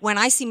thinking. When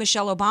I see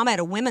Michelle Obama at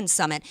a women's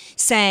summit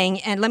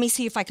saying, and let me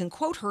see if I can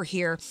quote her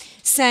here,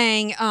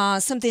 saying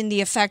something to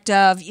the effect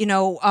of,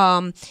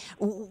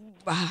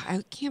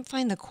 I can't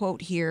find the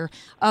quote here,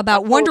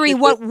 about wondering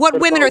what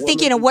women are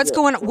thinking and what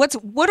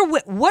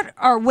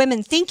are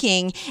women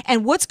thinking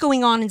and what's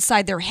going on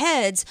inside their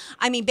heads.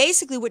 I mean,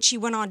 basically what she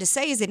went on to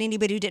say is that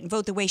anybody who didn't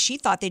vote the way she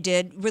thought they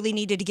did really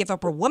needed to give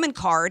up her woman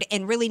card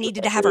and really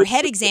needed to have her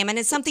head examined,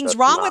 and something's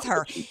wrong with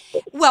her.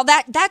 Well,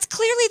 that's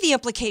clearly the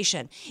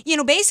implication.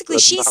 Basically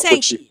she's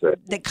saying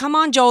that, come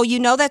on,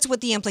 Joel, that's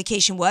what the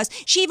implication was.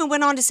 She even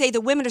went on to say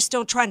that women are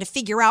still trying to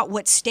figure out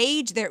what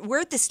stage we're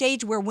at, the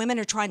stage where women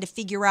are trying to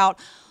figure out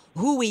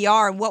who we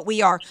are and what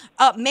we are.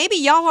 Maybe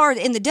y'all are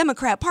in the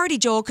Democrat Party,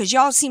 Joel, because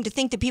y'all seem to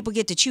think that people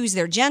get to choose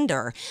their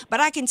gender. But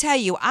I can tell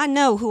you, I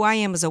know who I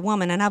am as a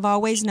woman, and I've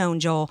always known,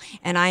 Joel,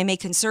 and I am a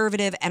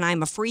conservative, and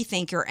I'm a free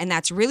thinker, and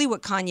that's really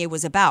what Kanye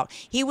was about.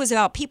 He was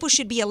about people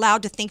should be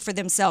allowed to think for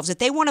themselves. If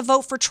they want to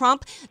vote for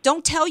Trump,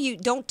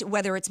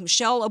 whether it's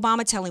Michelle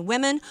Obama telling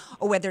women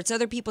or whether it's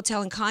other people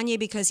telling Kanye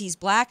because he's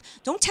black,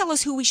 don't tell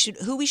us who we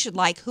should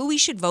like, who we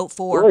should vote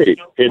for. Right.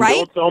 And right?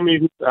 Don't tell me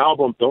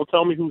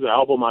whose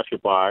album I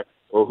should buy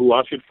or who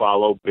I should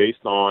follow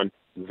based on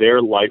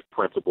their life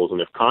principles. And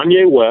if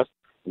Kanye West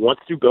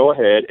wants to go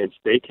ahead and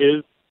stake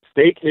his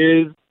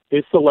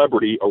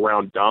celebrity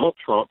around Donald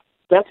Trump,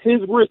 that's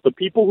his risk. The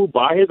people who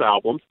buy his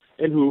albums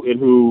and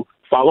who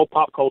follow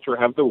pop culture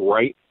have the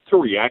right to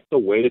react the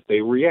way that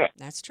they react.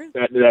 That's true.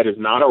 That is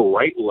not a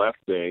right-left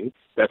thing.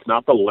 That's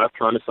not the left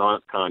trying to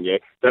silence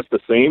Kanye. That's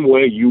the same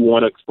way you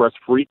want to express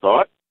free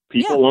thought.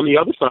 People on the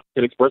other side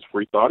can express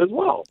free thought as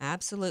well.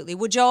 Absolutely.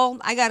 Well, Joel,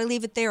 I got to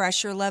leave it there. I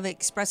sure love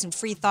expressing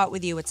free thought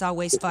with you. It's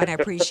always fun. I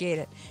appreciate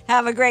it.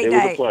 Have a great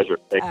night. It was a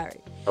pleasure. All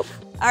right. Okay.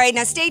 All right.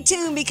 Now, stay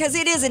tuned because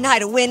it is a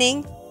night of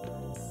winning.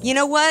 You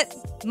know what?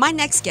 My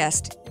next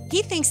guest,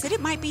 he thinks that it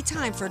might be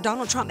time for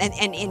Donald Trump. And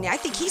I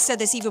think he said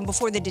this even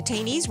before the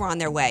detainees were on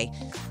their way.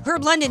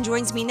 Herb London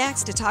joins me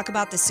next to talk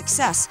about the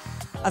success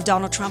of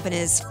Donald Trump and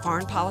his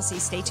foreign policy.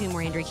 Stay tuned.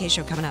 More Andrea Kaye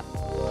Show coming up.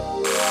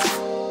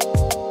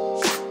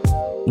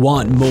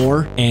 Want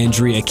more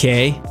Andrea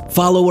Kaye?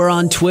 Follow her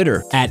on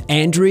Twitter at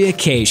Andrea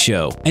Kaye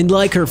Show and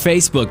like her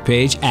Facebook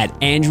page at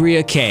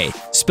Andrea Kaye,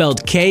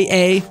 spelled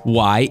Kaye.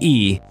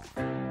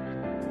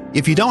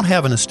 If you don't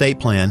have an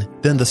estate plan,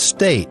 then the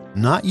state,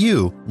 not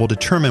you, will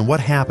determine what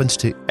happens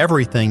to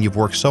everything you've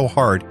worked so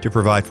hard to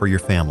provide for your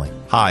family.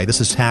 Hi, this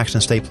is tax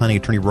and estate planning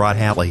attorney Rod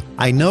Hatley.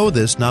 I know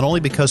this not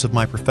only because of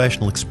my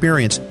professional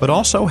experience, but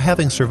also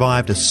having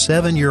survived a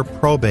 7-year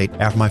probate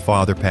after my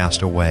father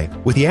passed away.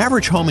 With the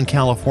average home in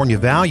California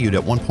valued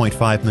at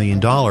 $1.5 million,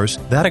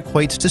 that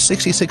equates to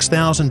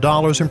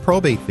 $66,000 in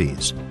probate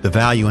fees. The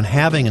value in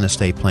having an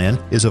estate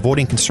plan is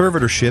avoiding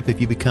conservatorship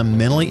if you become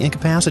mentally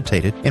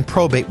incapacitated and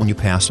probate when you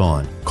pass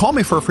on. Call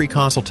me for a free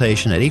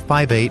consultation at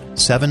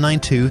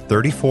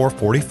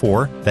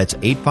 858-792-3444. That's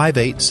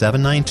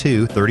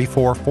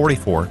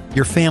 858-792-3444.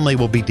 Your family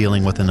will be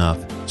dealing with enough.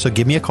 So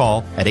give me a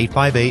call at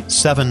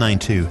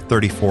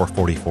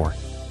 858-792-3444.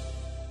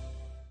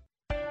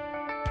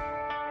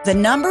 The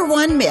number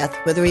one myth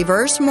with a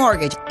reverse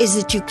mortgage is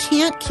that you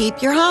can't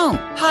keep your home.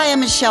 Hi,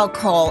 I'm Michelle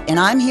Cole, and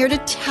I'm here to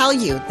tell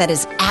you that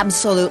is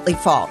absolutely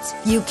false.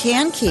 You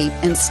can keep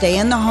and stay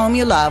in the home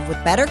you love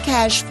with better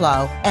cash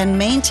flow and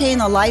maintain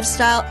the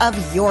lifestyle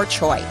of your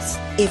choice.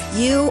 If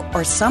you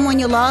or someone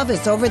you love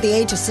is over the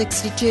age of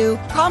 62,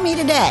 call me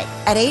today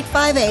at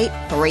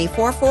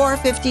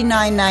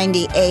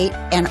 858-344-5998,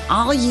 and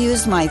I'll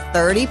use my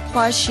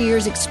 30-plus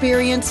years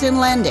experience in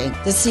lending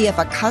to see if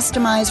a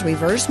customized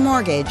reverse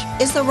mortgage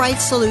is the right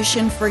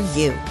solution for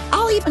you.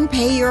 I'll even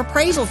pay your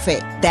appraisal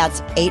fee.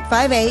 That's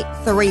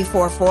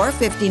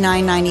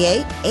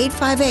 858-344-5998,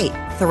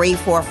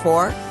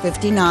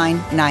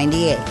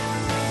 858-344-5998.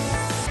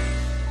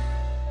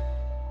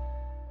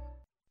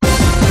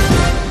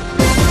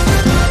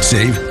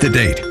 Save the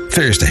date.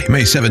 Thursday,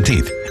 May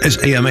 17th,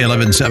 as AM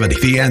 1170,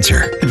 The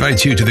Answer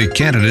invites you to the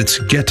Candidates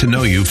Get to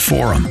Know You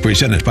Forum,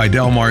 presented by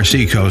Del Mar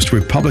Seacoast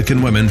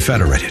Republican Women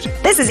Federated.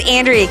 This is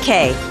Andrea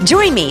Kaye.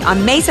 Join me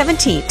on May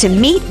 17th to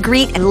meet,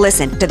 greet, and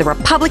listen to the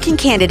Republican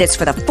candidates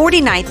for the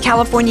 49th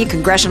California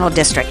Congressional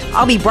District.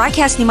 I'll be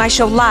broadcasting my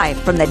show live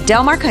from the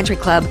Del Mar Country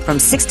Club from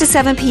 6 to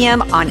 7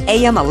 p.m. on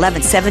AM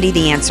 1170,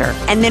 The Answer.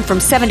 And then from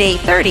 7 to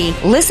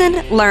 8:30,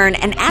 listen, learn,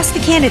 and ask the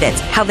candidates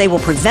how they will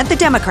prevent the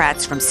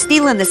Democrats from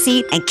stealing the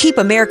seat and keep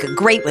America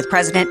great with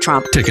President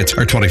Trump. Tickets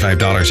are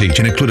 $25 each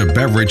and include a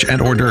beverage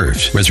and hors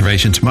d'oeuvres.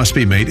 Reservations must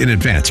be made in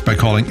advance by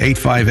calling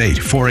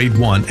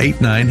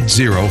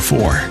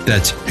 858-481-8904.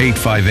 That's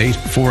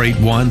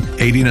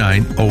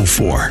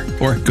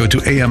 858-481-8904. Or go to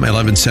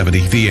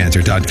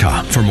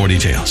am1170theanswer.com for more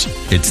details.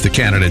 It's the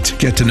Candidates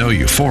Get to Know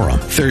You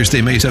Forum,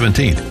 Thursday, May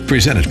 17th,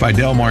 presented by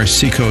Del Mar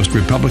Seacoast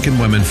Republican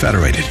Women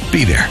Federated.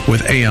 Be there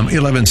with AM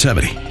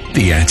 1170,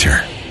 The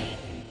Answer.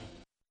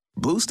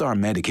 Blue Star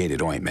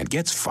Medicated Ointment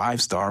gets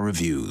 5-star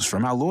reviews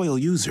from our loyal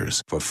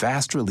users for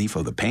fast relief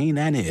of the pain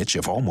and itch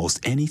of almost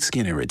any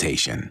skin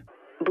irritation.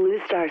 Blue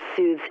Star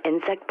soothes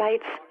insect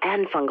bites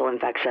and fungal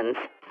infections.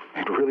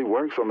 It really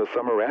works on the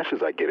summer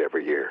rashes I get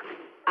every year.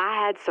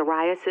 I had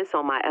psoriasis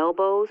on my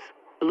elbows.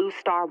 Blue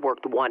Star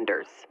worked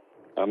wonders.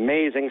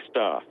 Amazing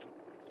stuff.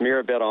 Smear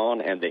a bit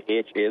on and the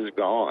itch is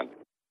gone.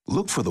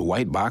 Look for the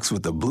white box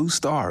with the Blue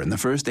Star in the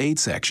first aid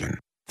section.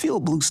 Feel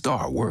Blue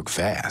Star work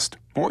fast,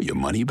 or your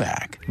money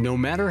back. No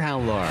matter how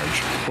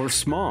large or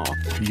small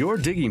your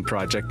digging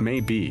project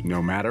may be,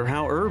 no matter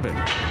how urban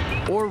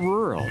or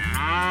rural,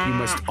 you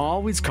must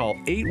always call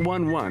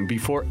 811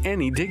 before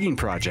any digging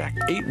project.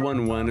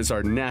 811 is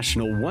our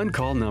national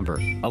one-call number,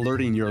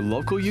 alerting your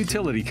local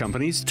utility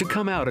companies to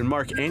come out and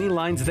mark any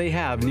lines they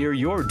have near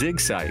your dig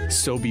site.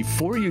 So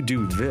before you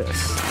do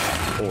this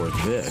or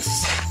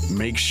this,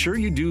 make sure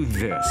you do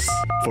this.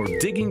 For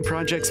digging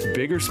projects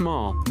big or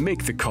small,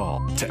 make the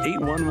call to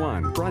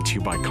 811. Brought to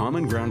you by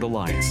Common Ground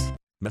Alliance.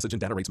 Message and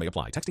data rates may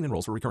apply. Texting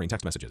enrolls for recurring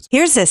text messages.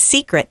 Here's a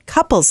secret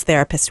couples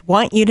therapists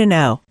want you to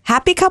know.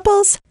 Happy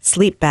couples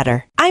sleep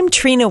better. I'm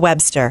Trina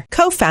Webster,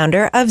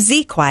 co-founder of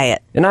Z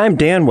Quiet. And I'm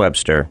Dan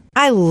Webster.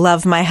 I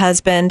love my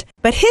husband,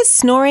 but his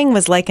snoring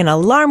was like an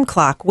alarm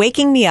clock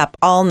waking me up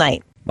all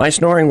night. My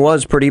snoring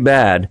was pretty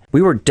bad.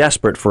 We were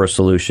desperate for a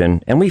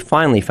solution, and we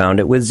finally found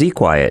it with Z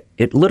Quiet.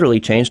 It literally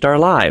changed our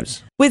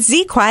lives. With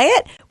Z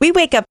Quiet, we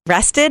wake up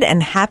rested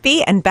and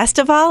happy, and best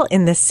of all,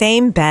 in the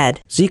same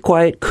bed. Z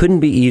Quiet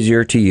couldn't be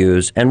easier to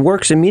use and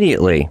works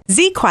immediately.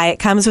 Z Quiet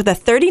comes with a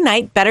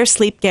 30-night better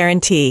sleep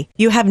guarantee.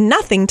 You have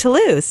nothing to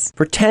lose.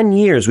 For 10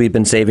 years, we've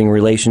been saving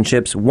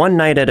relationships one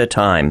night at a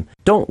time.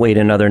 Don't wait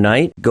another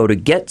night. Go to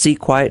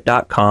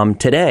getzquiet.com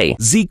today.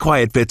 Z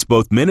Quiet fits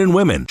both men and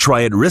women.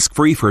 Try it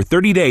risk-free for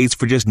 30 days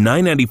for just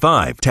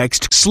 $9.95.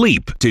 Text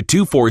SLEEP to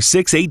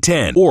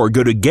 246810 or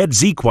go to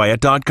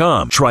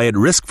getzquiet.com. Try it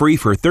risk-free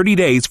for 30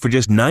 days for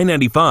just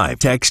 $9.95.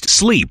 Text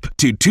SLEEP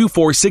to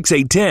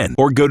 246810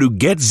 or go to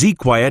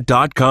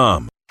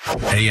getzquiet.com.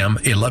 AM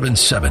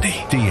 1170,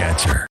 The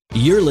Answer.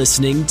 You're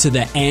listening to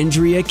The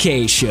Andrea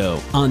Kaye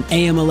Show on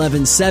AM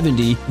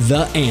 1170,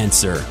 The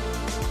Answer.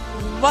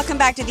 Welcome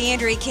back to the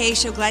Andrea Kaye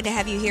Show. Glad to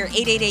have you here.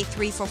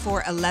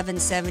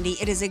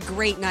 888-344-1170. It is a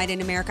great night in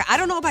America. I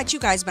don't know about you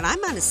guys, but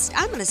I'm gonna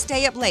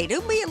stay up late.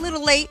 It'll be a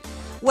little late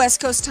West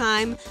Coast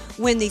time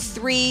when the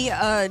 3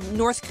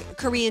 North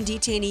Korean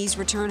detainees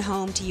return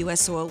home to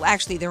U.S. soil.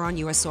 Actually, they're on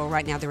U.S. soil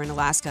right now. They're in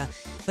Alaska,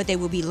 but they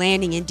will be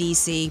landing in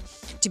D.C.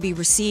 to be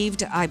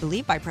received, I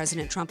believe, by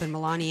President Trump and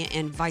Melania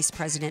and Vice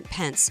President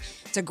Pence.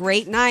 It's a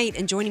great night,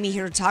 and joining me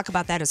here to talk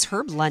about that is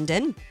Herb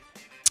London.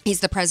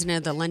 He's the president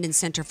of the London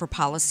Center for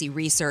Policy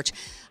Research.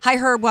 Hi,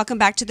 Herb. Welcome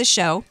back to the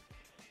show.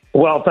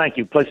 Well, thank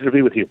you. Pleasure to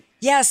be with you.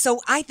 Yeah, so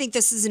I think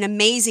this is an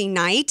amazing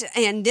night,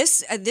 and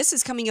this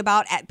is coming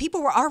about.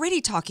 People were already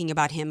talking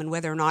about him and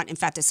whether or not, in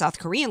fact, the South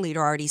Korean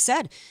leader already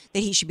said that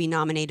he should be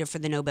nominated for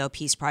the Nobel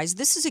Peace Prize.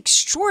 This is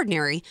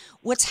extraordinary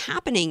what's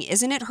happening,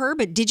 isn't it,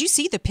 Herb? Did you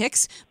see the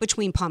pics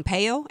between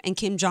Pompeo and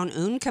Kim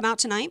Jong-un come out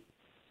tonight?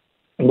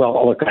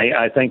 Well, look,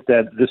 I think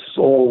that this is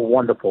all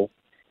wonderful,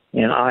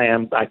 and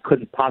I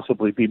couldn't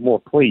possibly be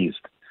more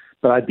pleased,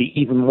 but I'd be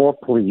even more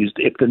pleased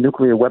if the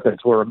nuclear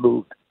weapons were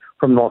removed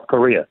from North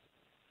Korea.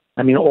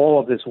 I mean, all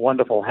of this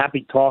wonderful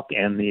happy talk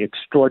and the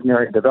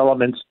extraordinary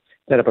developments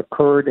that have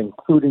occurred,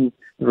 including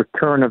the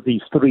return of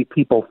these 3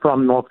 people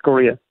from North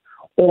Korea,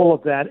 all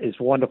of that is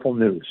wonderful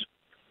news.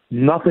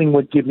 Nothing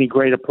would give me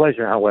greater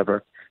pleasure,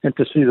 however, than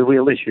to see the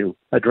real issue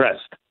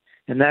addressed.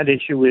 And that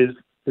issue is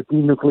the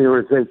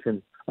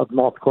denuclearization of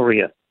North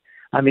Korea.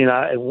 I mean,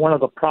 one of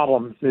the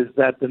problems is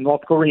that the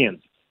North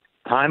Koreans,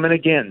 time and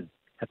again,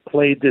 have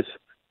played this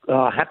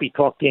happy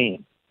talk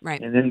game.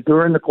 Right. And then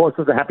during the course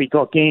of the happy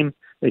talk game,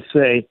 they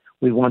say,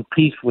 we want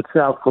peace with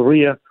South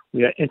Korea.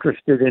 We are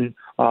interested in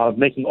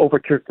making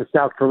overtures to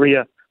South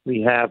Korea.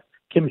 We have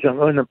Kim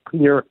Jong-un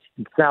appear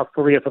in South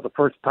Korea for the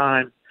first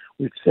time.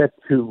 We've said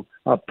to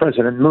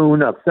President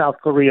Moon of South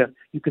Korea,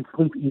 you can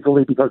sleep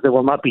easily because there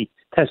will not be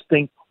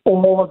testing.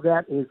 All of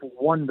that is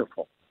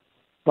wonderful.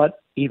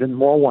 But even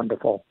more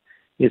wonderful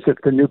is if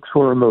the nukes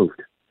were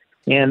removed.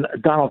 And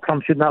Donald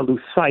Trump should not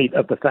lose sight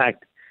of the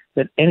fact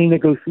that any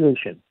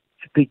negotiation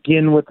should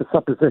begin with the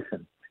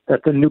supposition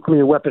that the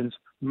nuclear weapons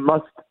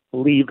must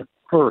leave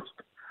first.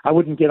 I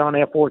wouldn't get on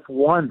Air Force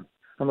One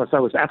unless I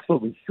was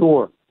absolutely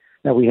sure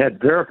that we had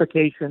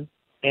verification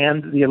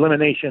and the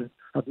elimination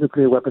of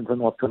nuclear weapons in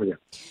North Korea.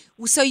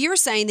 So you're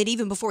saying that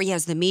even before he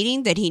has the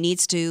meeting, that he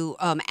needs to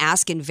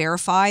ask and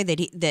verify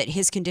that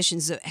his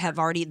conditions have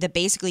already, that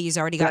basically he's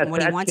already gotten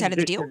what he wants out of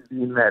the deal?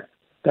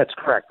 That's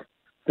correct.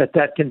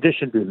 That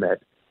condition be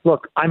met.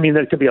 Look, I mean,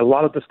 there could be a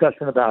lot of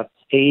discussion about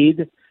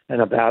aid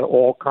and about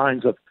all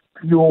kinds of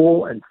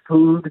fuel and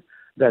food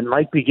that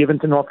might be given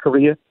to North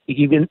Korea,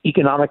 even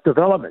economic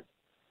development.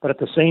 But at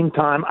the same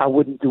time, I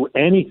wouldn't do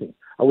anything.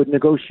 I wouldn't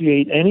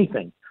negotiate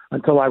anything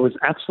until I was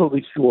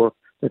absolutely sure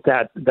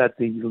that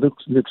the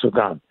nukes are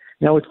gone.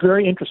 Now, it's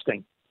very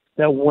interesting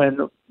that when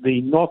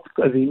the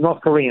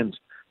North Koreans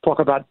talk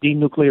about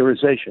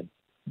denuclearization,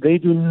 they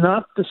do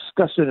not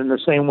discuss it in the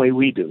same way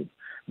we do.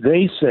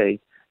 They say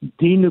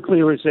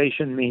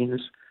denuclearization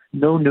means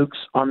no nukes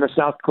on the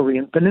South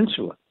Korean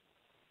peninsula,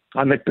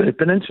 on the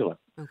peninsula,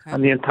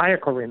 on the entire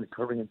Korean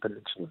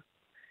peninsula.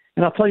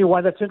 And I'll tell you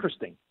why that's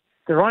interesting.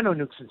 There are no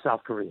nukes in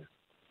South Korea.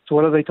 So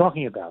what are they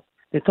talking about?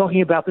 They're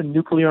talking about the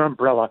nuclear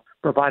umbrella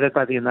provided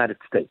by the United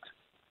States.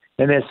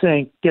 And they're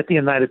saying, get the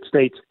United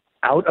States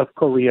out of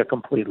Korea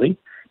completely,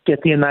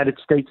 get the United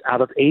States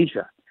out of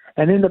Asia.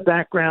 And in the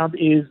background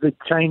is the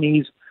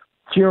Chinese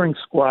cheering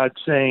squad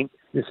saying,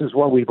 this is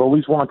what we've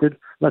always wanted.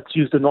 Let's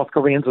use the North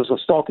Koreans as a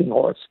stalking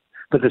horse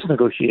for this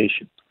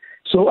negotiation.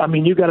 So, I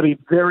mean, you've got to be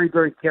very,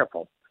 very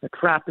careful. A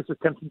trap is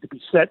attempting to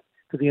be set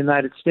to the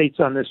United States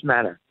on this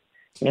matter.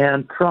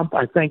 And Trump,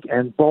 I think,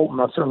 and Bolton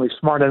are certainly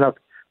smart enough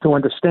to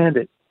understand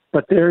it.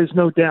 But there is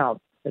no doubt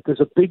that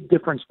there's a big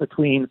difference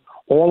between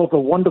all of the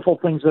wonderful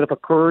things that have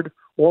occurred,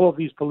 all of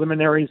these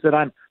preliminaries that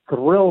I'm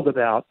thrilled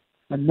about,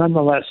 and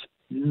nonetheless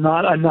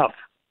not enough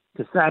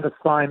to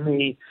satisfy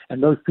me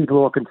and those people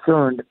who are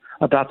concerned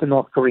about the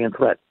North Korean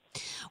threat.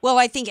 Well,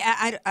 I think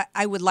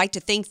I would like to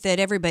think that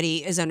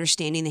everybody is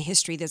understanding the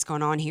history that's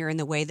gone on here and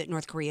the way that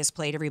North Korea has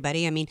played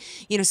everybody. I mean,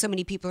 you know, so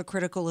many people are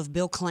critical of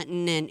Bill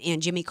Clinton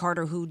and Jimmy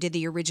Carter, who did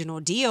the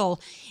original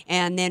deal,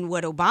 and then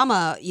what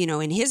Obama, you know,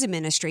 in his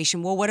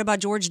administration. Well, what about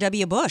George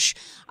W. Bush?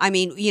 I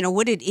mean, you know,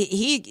 what did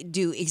he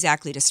do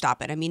exactly to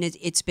stop it? I mean,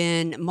 it's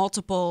been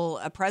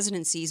multiple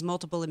presidencies,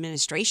 multiple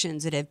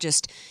administrations that have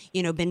just,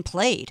 you know, been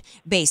played,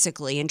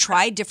 basically, and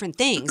tried different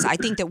things. I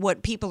think that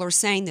what people are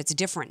saying that's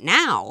different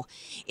now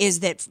is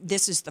that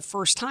this is the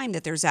first time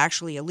that there's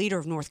actually a leader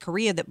of North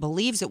Korea that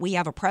believes that we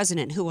have a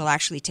president who will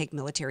actually take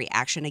military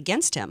action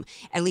against him.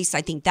 At least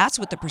I think that's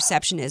what the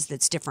perception is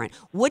that's different.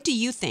 What do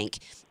you think?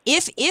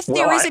 If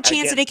there is a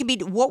chance that it can be,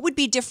 what would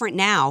be different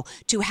now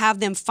to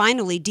have them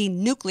finally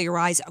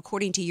denuclearize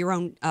according to your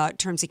own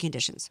terms and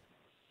conditions?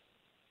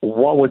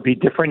 What would be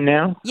different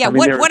now? Yeah, I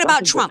mean, what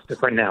about Trump?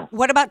 Different now.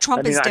 What about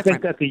Trump is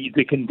different? I think that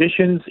the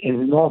conditions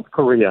in North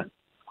Korea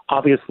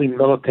obviously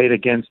militate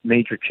against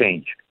major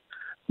change.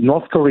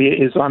 North Korea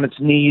is on its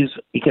knees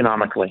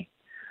economically.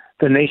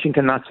 The nation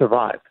cannot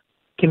survive.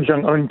 Kim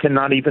Jong-un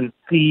cannot even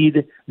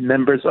feed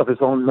members of his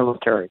own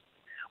military.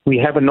 We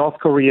have a North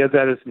Korea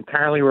that is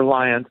entirely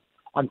reliant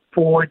on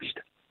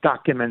forged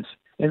documents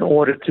in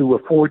order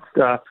to forge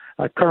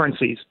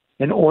currencies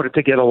in order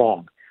to get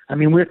along. I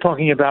mean, we're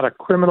talking about a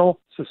criminal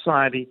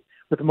society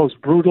with the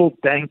most brutal,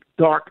 dank,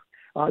 dark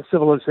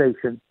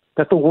civilization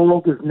that the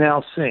world is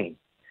now seeing.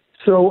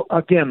 So,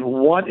 again,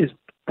 what has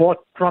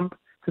brought Trump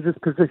to this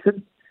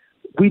position?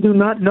 We do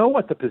not know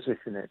what the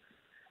position is.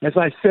 As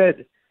I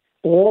said,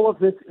 all of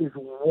this is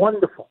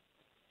wonderful,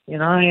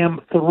 and I am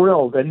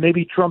thrilled, and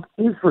maybe Trump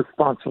is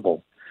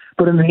responsible.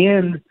 But in the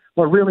end,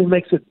 what really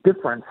makes a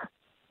difference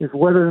is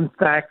whether, in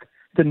fact,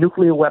 the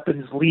nuclear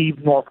weapons leave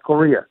North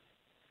Korea.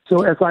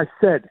 So, as I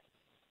said,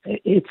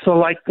 it's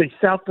like the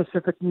South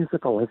Pacific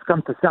musical has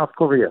come to South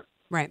Korea.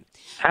 Right.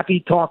 Happy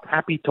talk,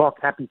 happy talk,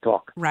 happy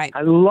talk. Right.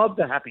 I love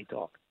the happy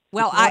talk.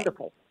 Well, it's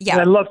wonderful. Yeah.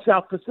 And I love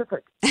South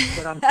Pacific.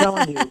 But I'm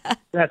telling you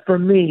that for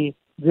me,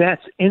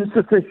 that's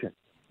insufficient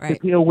to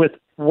deal with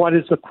what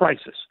is the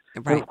crisis.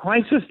 Right. The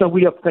crisis that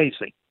we are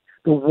facing,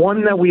 the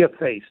one that we have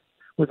faced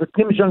with a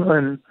Kim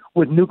Jong-un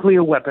with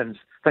nuclear weapons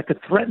that could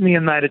threaten the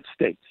United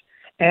States,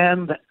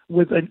 and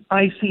with an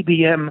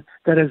ICBM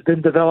that has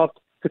been developed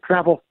to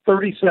travel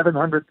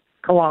 3,700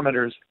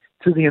 kilometers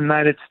to the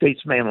United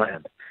States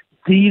mainland.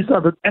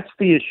 That's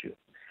the issue.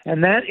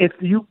 And that if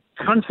you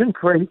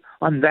concentrate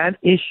on that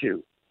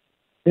issue,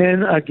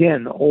 then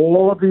again,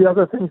 all of the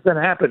other things that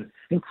happen,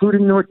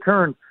 including the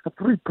return of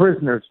 3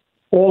 prisoners,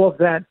 all of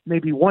that may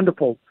be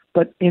wonderful,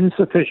 but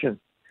insufficient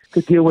to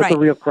deal with the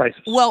real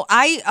crisis. Well,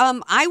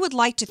 I would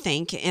like to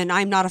think, and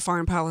I'm not a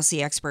foreign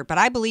policy expert, but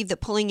I believe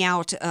that pulling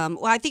out,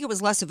 I think it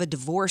was less of a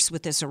divorce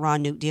with this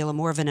Iran nuke deal and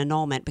more of an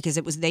annulment, because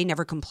they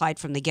never complied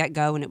from the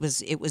get-go, and it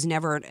was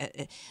never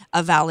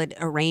a valid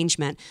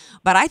arrangement.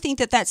 But I think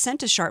that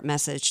sent a sharp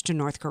message to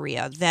North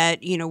Korea that,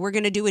 we're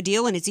going to do a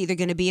deal and it's either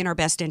going to be in our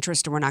best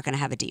interest or we're not going to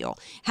have a deal.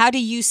 How do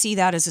you see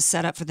that as a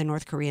setup for the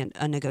North Korean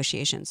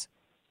negotiations?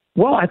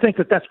 Well, I think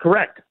that's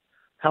correct.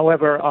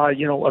 However,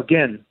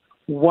 again,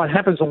 what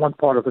happens in one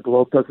part of the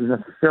globe doesn't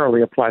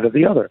necessarily apply to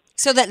the other.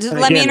 So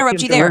let me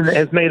interrupt you there.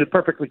 Has made it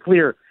perfectly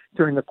clear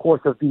during the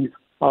course of these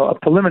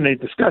preliminary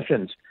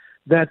discussions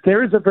that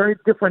there is a very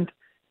different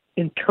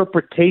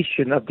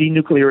interpretation of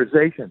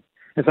denuclearization,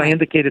 as I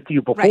indicated to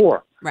you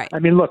before. Right. I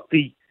mean, look,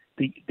 the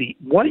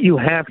what you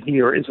have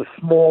here is a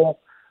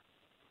small,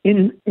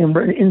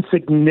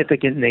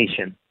 insignificant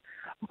nation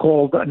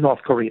called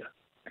North Korea.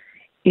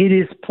 It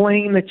is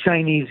playing the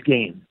Chinese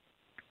game.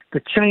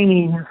 The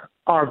Chinese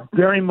are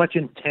very much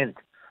intent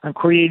on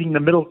creating the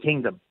Middle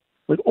Kingdom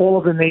with all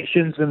of the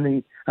nations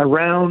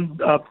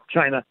around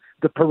China,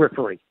 the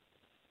periphery.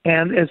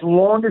 And as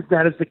long as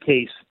that is the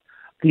case,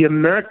 the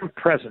American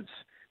presence,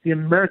 the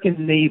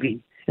American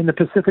Navy in the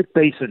Pacific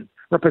Basin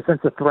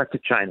represents a threat to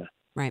China.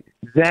 Right.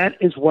 That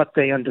is what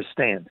they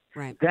understand.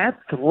 Right. That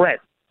threat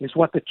is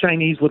what the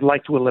Chinese would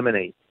like to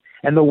eliminate.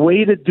 And the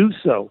way to do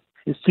so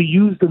is to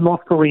use the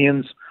North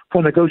Koreans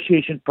for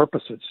negotiation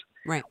purposes.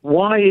 Right.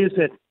 Why is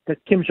it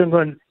that Kim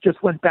Jong-un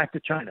just went back to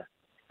China?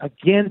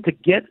 Again, to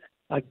get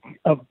a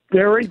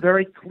very,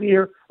 very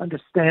clear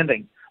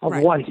understanding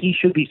of what he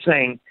should be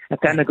saying at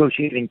that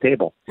negotiating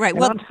table. Right.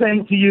 And I'm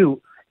saying to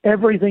you,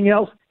 everything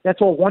else,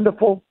 that's all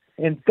wonderful.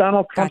 And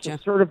Donald Trump's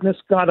assertiveness,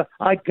 God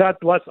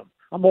bless him.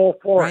 I'm all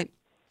for it.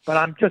 But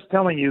I'm just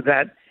telling you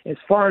that as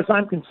far as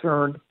I'm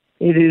concerned,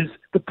 it is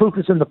the proof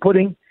is in the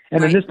pudding.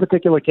 And in this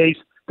particular case,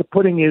 the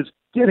pudding is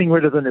getting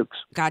rid of the nukes.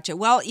 Gotcha.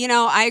 Well,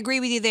 I agree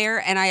with you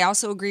there, and I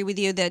also agree with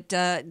you that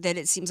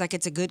it seems like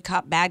it's a good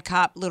cop, bad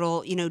cop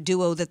little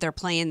duo that they're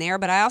playing there.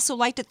 But I also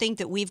like to think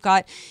that we've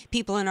got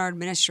people in our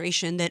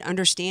administration that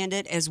understand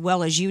it as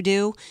well as you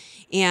do,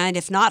 and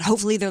if not,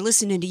 hopefully they're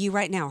listening to you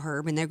right now,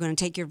 Herb, and they're going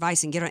to take your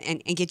advice and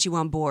get you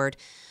on board.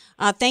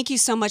 Thank you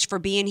so much for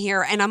being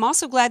here. And I'm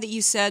also glad that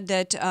you said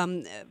that,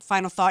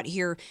 final thought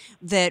here,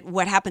 that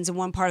what happens in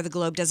one part of the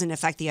globe doesn't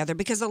affect the other,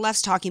 because the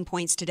left's talking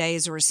points today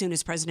is, or as soon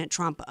as President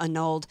Trump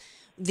annulled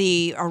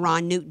the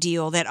Iran nuke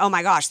deal, that, oh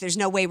my gosh, there's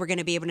no way we're going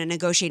to be able to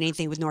negotiate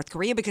anything with North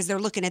Korea because they're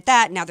looking at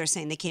that. Now they're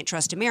saying they can't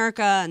trust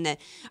America and that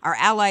our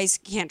allies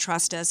can't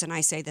trust us. And I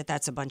say that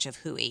that's a bunch of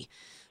hooey.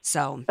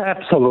 So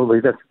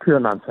absolutely, that's pure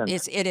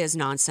nonsense. It is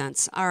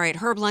nonsense. All right,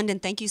 Herb London,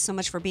 thank you so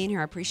much for being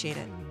here. I appreciate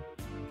it.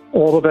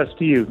 All the best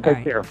to you.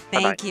 Take care.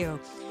 Thank you.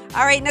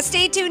 All right, now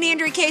stay tuned,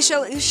 Andrea Kaye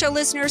show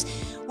listeners.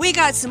 We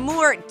got some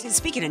more,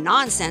 speaking of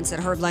nonsense that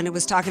Herb London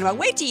was talking about.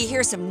 Wait till you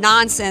hear some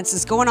nonsense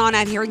that's going on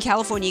out here in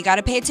California. You got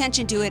to pay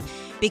attention to it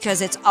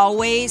because it's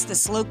always the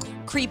slow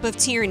creep of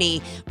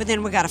tyranny. But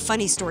then we got a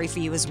funny story for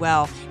you as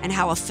well, and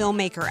how a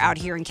filmmaker out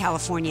here in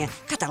California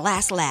got the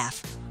last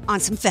laugh on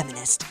some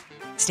feminists.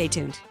 Stay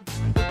tuned.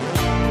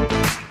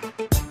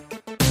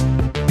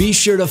 Be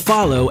sure to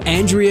follow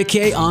Andrea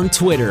Kaye on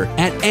Twitter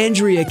at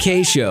Andrea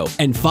Kaye Show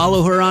and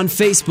follow her on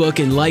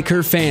Facebook and like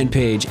her fan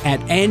page at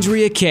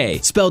Andrea Kaye,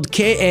 spelled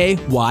Kaye.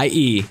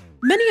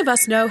 Many of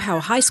us know how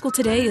high school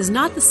today is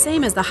not the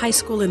same as the high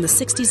school in the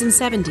 60s and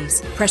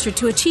 70s. Pressure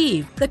to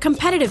achieve, the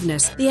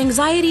competitiveness, the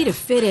anxiety to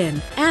fit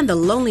in, and the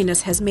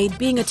loneliness has made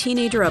being a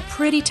teenager a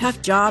pretty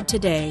tough job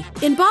today.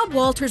 In Bob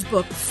Walter's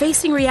book,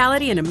 Facing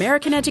Reality in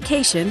American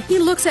Education, he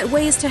looks at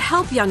ways to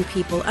help young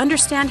people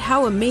understand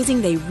how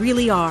amazing they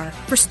really are,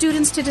 for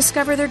students to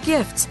discover their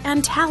gifts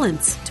and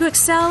talents, to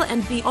excel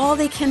and be all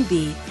they can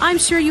be. I'm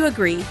sure you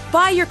agree.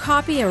 Buy your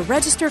copy or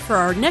register for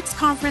our next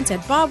conference at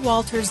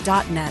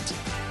bobwalters.net.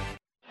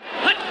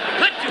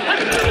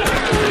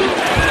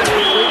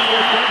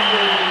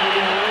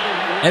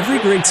 Every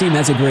great team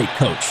has a great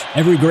coach.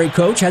 Every great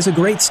coach has a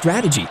great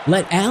strategy.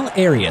 Let Al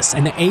Arias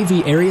and the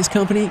AV Arias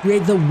Company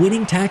create the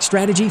winning tax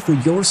strategy for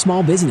your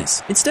small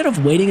business. Instead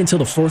of waiting until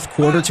the fourth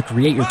quarter to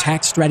create your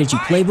tax strategy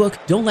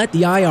playbook, don't let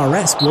the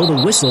IRS blow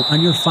the whistle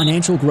on your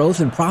financial growth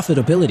and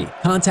profitability.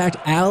 Contact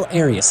Al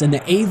Arias and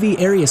the AV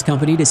Arias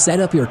Company to set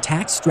up your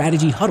tax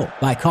strategy huddle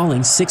by calling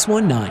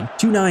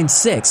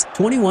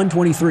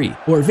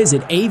 619-296-2123 or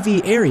visit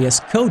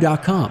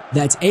avariasco.com.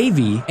 That's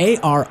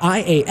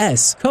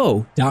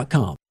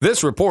AVARIASco.com. wordonwealth.com.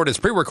 This report is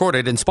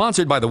pre-recorded and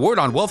sponsored by the Word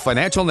on Wealth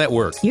Financial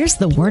Network. Here's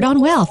the Word on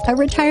Wealth, a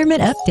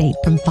retirement update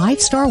from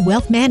 5-star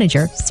wealth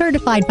manager,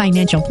 certified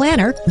financial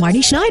planner,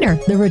 Marty Schneider,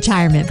 the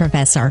retirement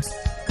professor.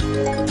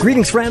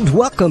 Greetings, friends.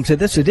 Welcome to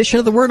this edition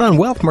of the Word on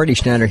Wealth. Marty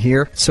Schneider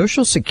here.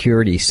 Social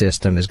Security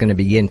system is going to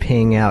begin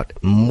paying out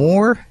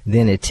more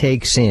than it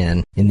takes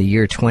in the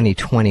year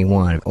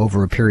 2021.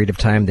 Over a period of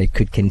time, they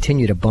could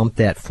continue to bump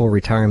that full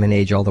retirement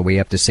age all the way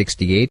up to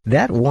 68.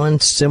 That one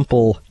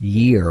simple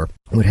year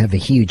would have a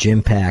huge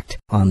impact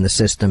on the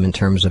system in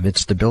terms of its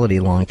stability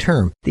long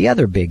term. The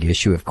other big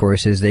issue, of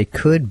course, is they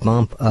could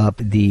bump up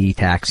the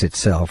tax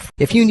itself.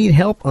 If you need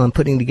help on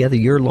putting together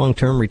your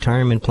long-term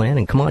retirement plan,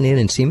 and come on in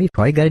and see me,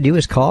 all you got to do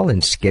is call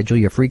and schedule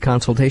your free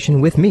consultation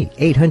with me.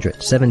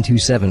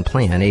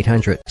 800-727-PLAN,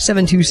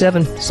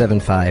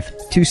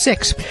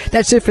 800-727-7526.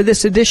 That's it for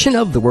this edition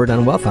of The Word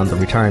on Wealth. I'm the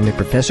retirement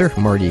professor,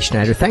 Marty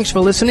Schneider. Thanks for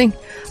listening.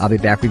 I'll be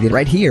back with you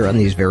right here on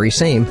these very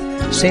same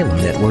Salem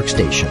Network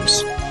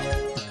stations.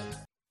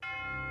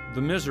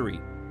 The misery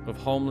of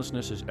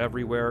homelessness is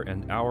everywhere,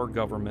 and our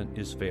government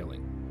is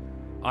failing.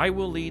 I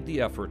will lead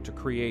the effort to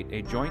create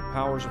a joint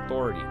powers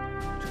authority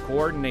to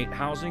coordinate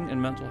housing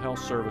and mental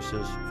health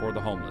services for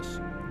the homeless.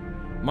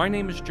 My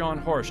name is John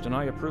Horst, and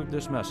I approve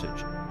this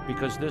message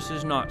because this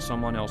is not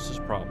someone else's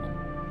problem.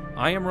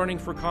 I am running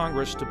for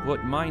Congress to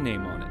put my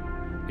name on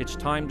it. It's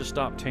time to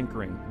stop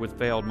tinkering with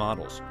failed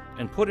models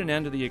and put an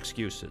end to the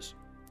excuses.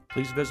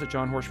 Please visit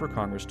John Horst for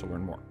Congress to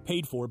learn more.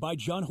 Paid for by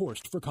John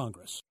Horst for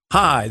Congress.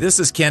 Hi, this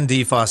is Ken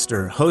D.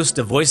 Foster, host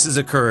of Voices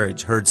of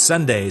Courage, heard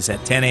Sundays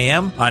at 10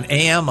 a.m. on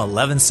AM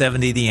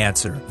 1170 The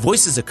Answer.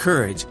 Voices of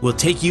Courage will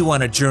take you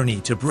on a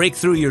journey to break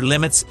through your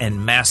limits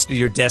and master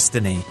your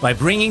destiny by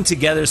bringing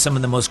together some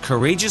of the most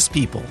courageous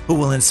people who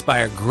will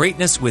inspire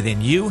greatness within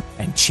you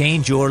and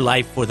change your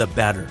life for the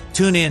better.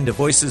 Tune in to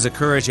Voices of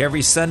Courage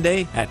every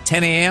Sunday at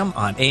 10 a.m.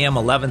 on AM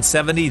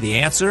 1170 The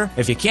Answer.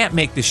 If you can't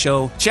make the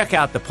show, check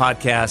out the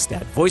podcast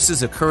at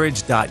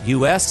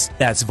voicesofcourage.us.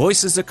 That's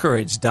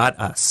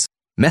voicesofcourage.us.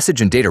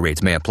 Message and data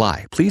rates may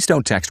apply. Please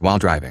don't text while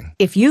driving.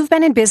 If you've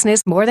been in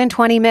business more than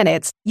 20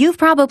 minutes, you've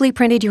probably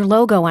printed your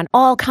logo on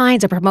all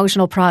kinds of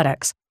promotional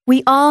products.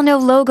 We all know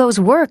logos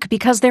work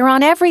because they're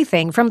on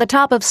everything from the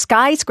top of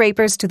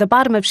skyscrapers to the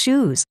bottom of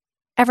shoes.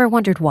 Ever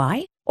wondered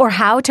why? Or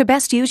how to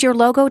best use your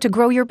logo to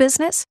grow your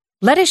business?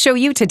 Let us show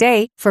you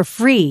today for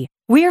free.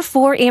 We're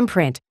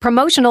 4imprint,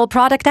 promotional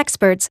product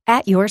experts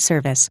at your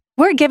service.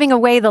 We're giving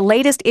away the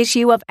latest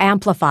issue of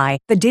Amplify,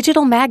 the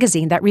digital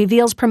magazine that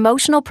reveals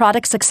promotional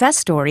product success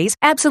stories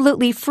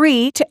absolutely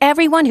free to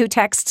everyone who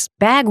texts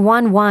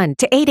BAG11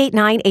 to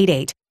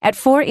 88988. At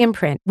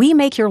 4imprint, we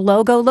make your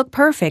logo look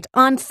perfect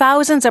on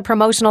thousands of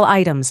promotional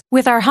items.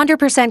 With our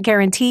 100%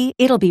 guarantee,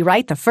 it'll be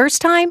right the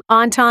first time,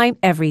 on time,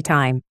 every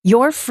time.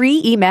 Your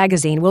free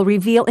e-magazine will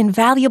reveal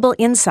invaluable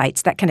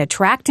insights that can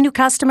attract new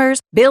customers,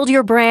 build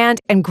your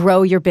brand, and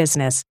grow your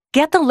business.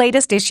 Get the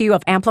latest issue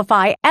of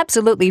Amplify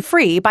absolutely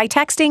free by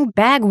texting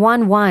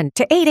BAG11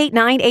 to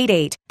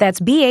 88988. That's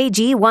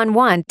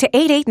BAG11 to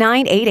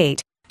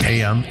 88988.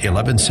 AM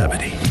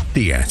 1170,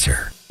 The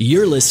Answer.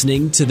 You're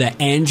listening to The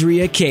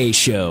Andrea Kaye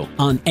Show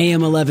on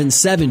AM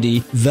 1170,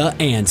 The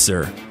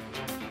Answer.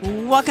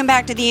 Welcome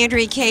back to The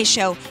Andrea Kaye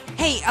Show.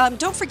 Hey,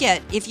 don't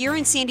forget, if you're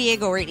in San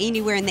Diego or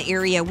anywhere in the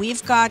area,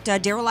 we've got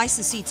Darryl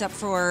license seats up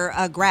for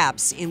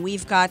grabs, and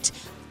we've got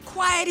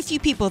quite a few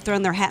people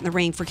throwing their hat in the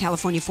ring for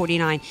California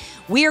 49.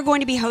 We are going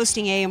to be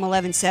hosting AM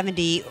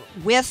 1170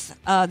 with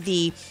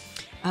the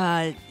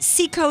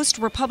Seacoast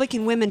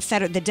Republican Women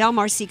the Del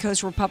Mar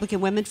Seacoast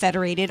Republican Women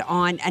Federated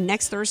on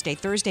next Thursday,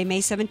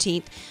 May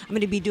 17th. I'm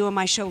going to be doing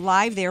my show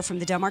live there from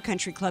the Del Mar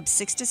Country Club,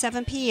 6 to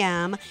 7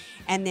 p.m.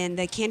 And then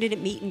the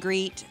candidate meet and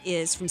greet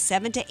is from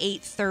 7 to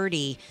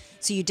 8:30.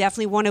 So you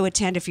definitely want to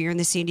attend if you're in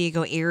the San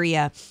Diego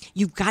area.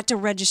 You've got to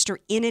register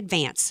in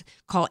advance.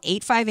 Call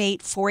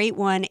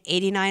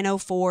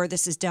 858-481-8904.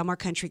 This is Del Mar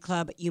Country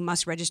Club. You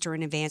must register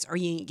in advance or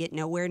you can get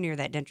nowhere near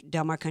that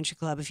Del Mar Country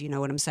Club, if you know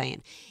what I'm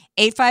saying.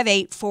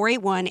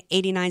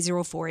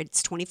 858-481-8904.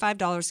 It's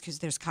 $25 because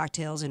there's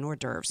cocktails and hors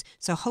d'oeuvres.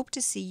 So hope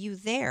to see you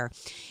there.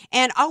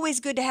 And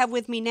always good to have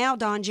with me now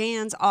Don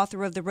Jans,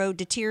 author of The Road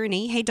to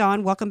Tyranny. Hey,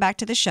 Don, welcome back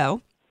to the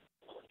show.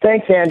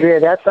 Thanks,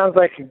 Andrea. That sounds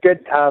like a good,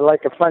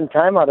 like a fun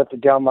time out at the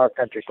Del Mar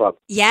Country Club.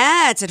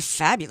 Yeah, it's a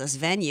fabulous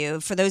venue.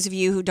 For those of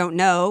you who don't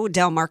know,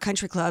 Del Mar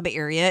Country Club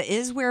area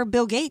is where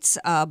Bill Gates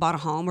bought a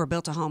home or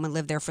built a home and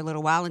lived there for a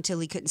little while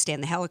until he couldn't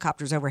stand the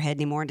helicopters overhead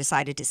anymore and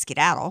decided to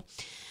skedaddle.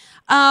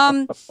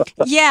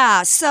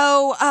 Yeah,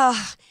 so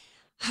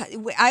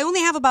I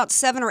only have about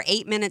 7 or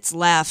 8 minutes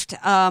left.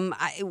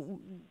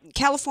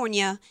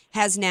 California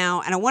has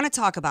now, and I want to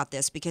talk about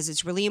this because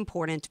it's really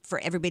important for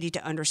everybody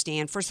to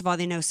understand. First of all,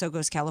 they know so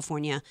goes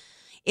California.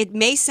 It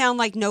may sound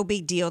like no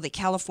big deal that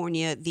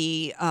California,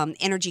 the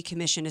Energy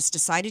Commission, has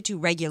decided to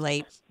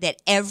regulate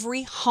that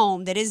every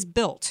home that is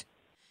built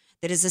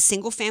that is a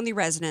single-family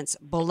residence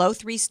below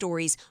 3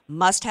 stories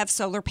must have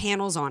solar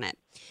panels on it.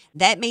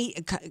 That may,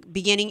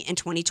 beginning in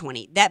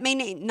 2020, that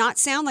may not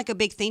sound like a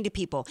big thing to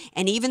people.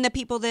 And even the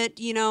people that,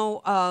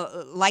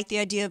 like the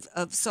idea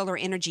of solar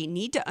energy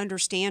need to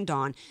understand,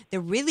 Dawn, that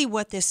really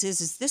what this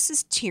is this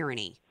is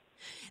tyranny.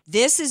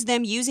 This is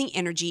them using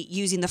energy,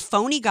 using the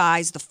phony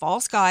guise, the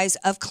false guise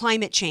of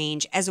climate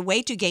change as a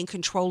way to gain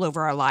control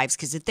over our lives.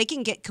 Because if they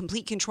can get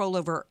complete control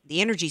over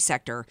the energy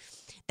sector,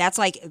 that's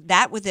like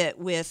that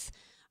with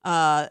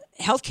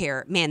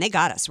healthcare. Man, they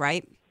got us,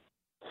 right?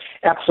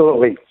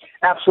 Absolutely.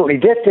 Absolutely.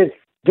 This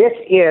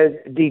is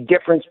the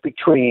difference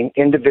between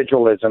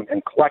individualism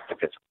and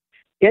collectivism.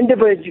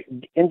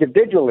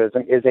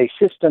 Individualism is a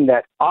system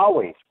that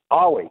always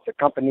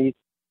accompanies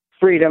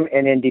freedom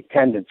and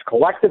independence.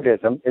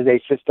 Collectivism is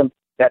a system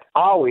that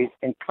always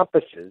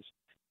encompasses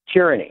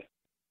tyranny.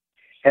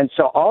 And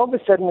so all of a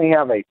sudden we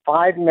have a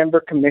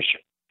 5-member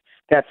commission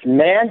that's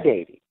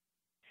mandating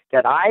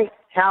that I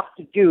have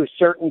to do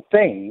certain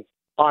things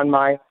on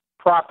my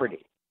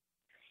property.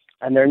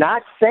 And they're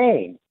not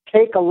saying,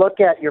 take a look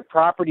at your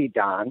property,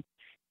 Don,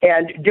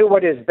 and do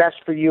what is best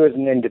for you as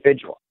an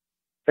individual.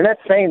 They're not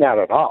saying that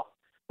at all.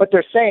 What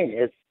they're saying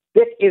is,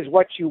 this is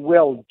what you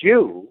will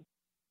do,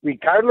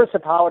 regardless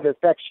of how it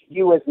affects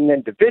you as an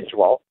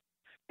individual,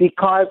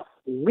 because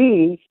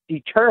we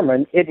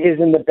determine it is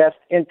in the best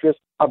interest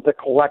of the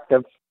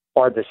collective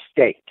or the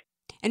state.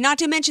 And not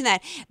to mention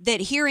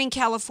that here in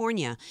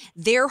California,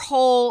 their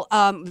whole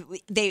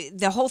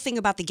the whole thing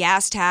about the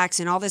gas tax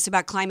and all this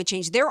about climate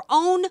change, their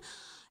own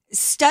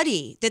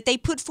study that they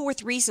put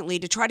forth recently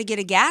to try to get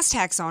a gas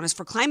tax on us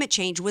for climate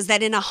change was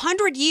that in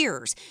 100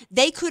 years,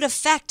 they could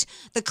affect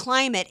the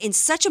climate in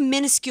such a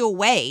minuscule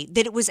way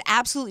that it was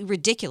absolutely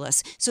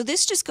ridiculous. So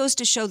this just goes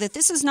to show that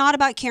this is not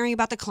about caring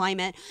about the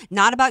climate,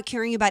 not about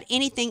caring about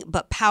anything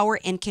but power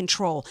and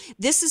control.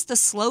 This is the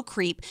slow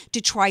creep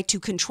to try to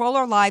control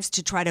our lives,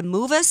 to try to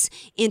move us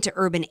into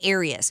urban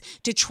areas,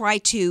 to try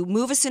to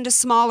move us into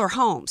smaller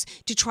homes,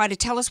 to try to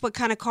tell us what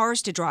kind of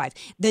cars to drive.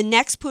 The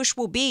next push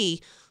will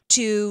be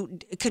to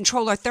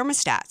control our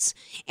thermostats.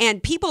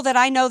 And people that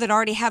I know that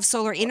already have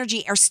solar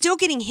energy are still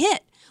getting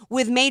hit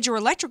with major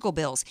electrical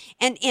bills.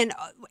 And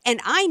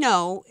I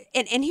know,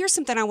 and here's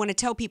something I want to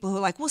tell people who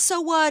are like, well,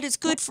 so what? It's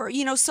good for,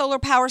 solar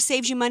power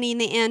saves you money in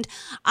the end.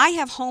 I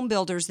have home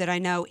builders that I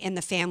know in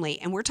the family,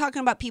 and we're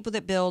talking about people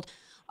that build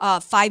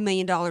 $5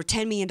 million,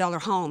 $10 million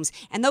homes.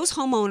 And those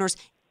homeowners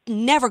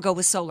never go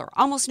with solar,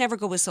 almost never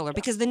go with solar,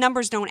 because the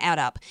numbers don't add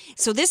up.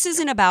 So this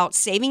isn't about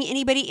saving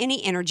anybody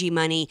any energy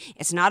money.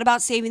 It's not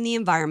about saving the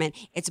environment.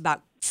 It's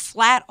about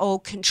flat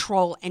old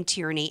control and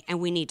tyranny, and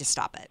we need to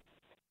stop it.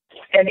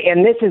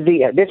 And this is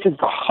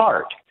the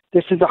heart.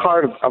 This is the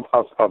heart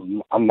of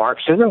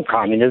Marxism,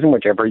 communism,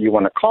 whichever you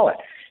want to call it.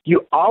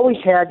 You always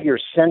have your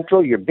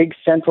big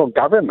central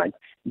government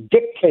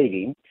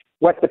dictating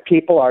what the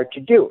people are to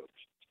do.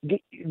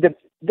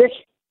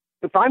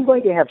 If I'm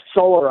going to have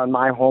solar on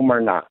my home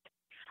or not,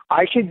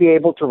 I should be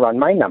able to run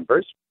my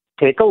numbers,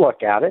 take a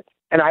look at it,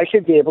 and I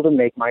should be able to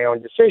make my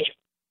own decision,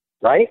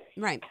 right?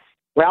 Right.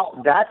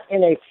 Well, that's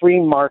in a free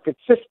market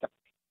system.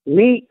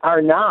 We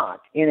are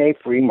not in a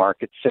free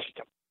market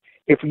system.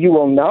 If you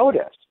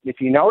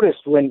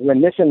noticed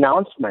when this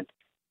announcement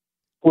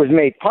was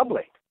made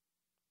public,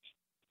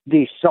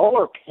 the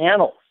solar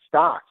panel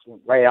stocks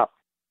went way up.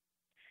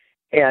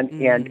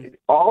 And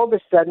all of a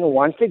sudden,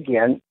 once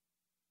again,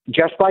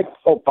 just like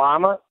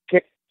Obama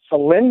picked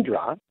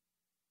Solyndra,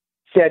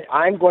 said,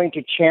 I'm going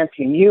to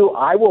champion you,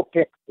 I will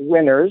pick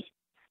winners,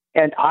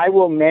 and I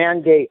will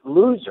mandate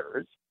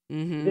losers.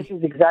 Mm-hmm. This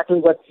is exactly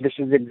what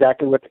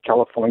the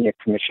California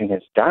Commission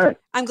has done.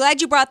 I'm glad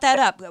you brought that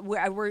up.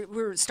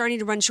 We're starting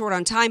to run short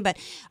on time, but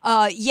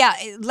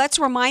let's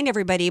remind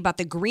everybody about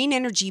the green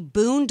energy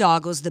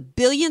boondoggles, the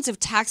billions of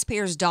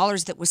taxpayers'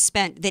 dollars that was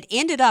spent that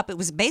ended up, it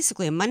was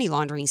basically a money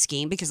laundering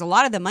scheme because a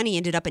lot of the money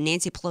ended up in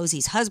Nancy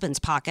Pelosi's husband's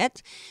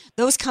pocket.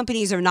 Those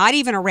companies are not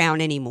even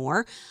around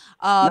anymore.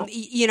 No.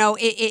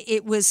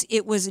 It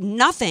was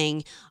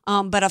nothing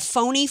but a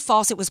phony,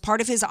 false. It was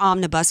part of his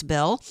omnibus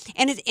bill,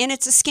 and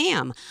it's a scam.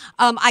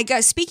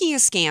 Speaking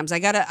of scams,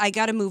 I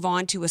gotta move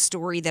on to a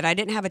story that I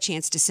didn't have a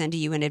chance to send to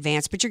you in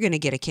advance, but you're going to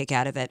get a kick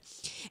out of it.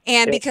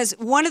 And because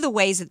one of the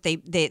ways that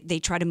they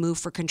try to move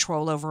for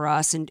control over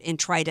us and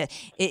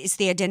it's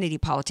the identity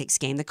politics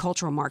game, the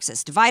cultural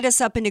Marxists divide us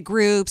up into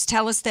groups,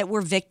 tell us that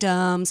we're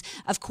victims.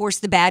 Of course,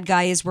 the bad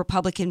guy is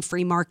Republican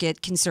free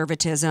market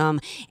conservatism,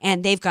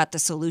 and they've got the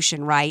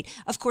solution right.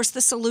 Of course,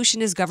 the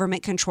solution is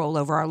government control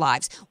over our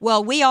lives.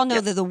 Well, we all know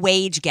that the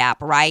wage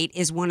gap, right,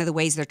 is one of the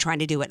ways they're trying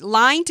to do it.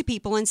 Lying to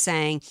people and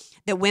saying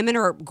that women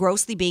are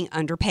grossly being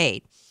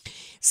underpaid.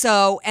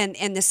 So,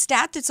 and the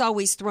stat that's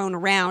always thrown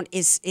around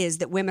is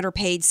that women are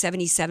paid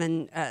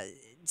 77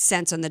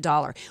 cents on the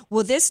dollar.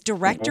 Well, this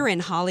director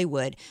in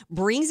Hollywood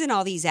brings in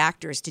all these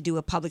actors to do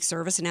a public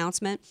service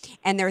announcement,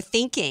 and they're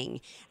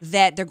thinking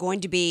that they're going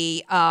to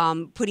be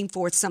putting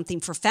forth something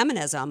for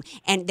feminism,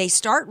 and they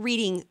start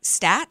reading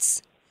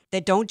stats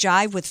that don't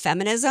jive with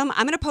feminism.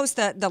 I'm going to post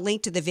the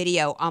link to the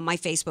video on my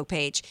Facebook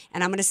page,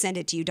 and I'm going to send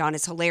it to you, Dawn.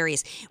 It's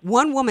hilarious.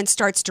 One woman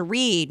starts to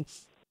read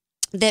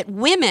that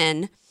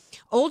women,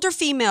 older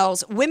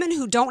females, women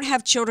who don't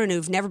have children,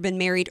 who've never been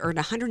married, earn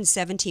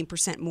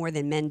 117% more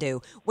than men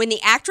do. When the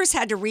actress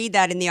had to read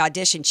that in the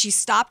audition, she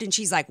stopped and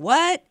she's like,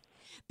 what?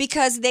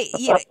 Because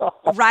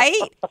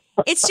right?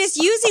 It's just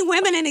using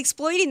women and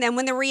exploiting them,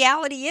 when the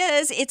reality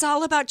is it's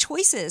all about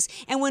choices.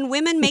 And when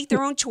women make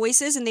their own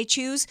choices and they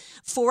choose,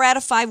 4 out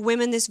of 5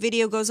 women, this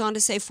video goes on to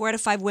say 4 out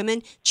of 5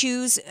 women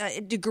choose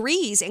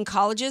degrees in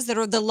colleges that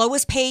are the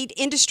lowest paid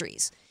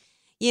industries.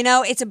 You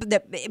know,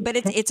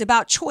 it's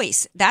about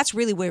choice. That's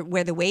really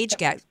where the wage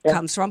gap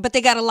comes from. But they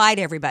got to lie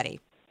to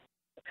everybody.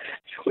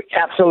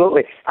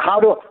 Absolutely. How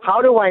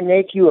do I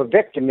make you a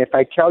victim if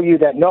I tell you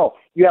that, no,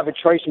 you have a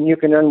choice and you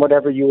can earn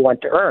whatever you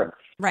want to earn?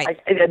 Right.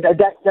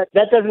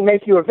 That doesn't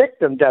make you a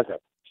victim, does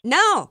it?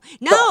 No,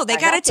 they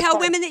got to tell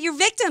women that you're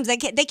victims. They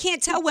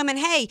can't tell women,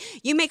 hey,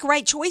 you make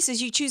right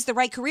choices, you choose the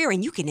right career,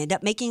 and you can end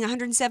up making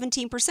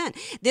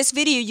 117%. This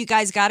video, you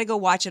guys got to go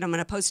watch it. I'm going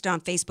to post it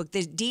on Facebook.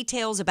 There's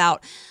details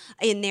about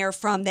in there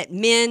from that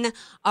men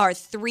are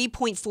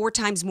 3.4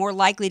 times more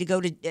likely to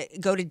go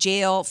to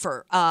jail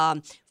for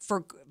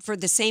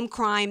the same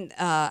crime.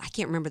 I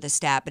can't remember the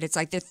stat, but it's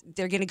like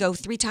they're going to go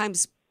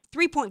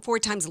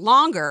 3.4 times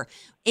longer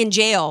in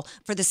jail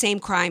for the same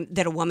crime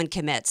that a woman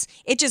commits.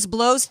 It just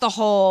blows the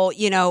whole,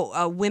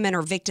 women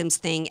are victims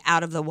thing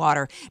out of the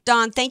water.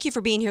 Dawn, thank you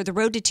for being here. The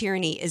Road to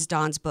Tyranny is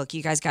Dawn's book.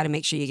 You guys got to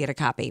make sure you get a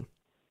copy.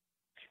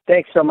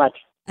 Thanks so much.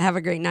 Have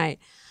a great night.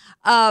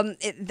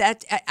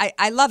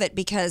 I love it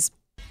because,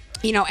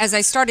 as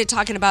I started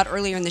talking about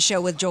earlier in the show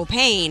with Joel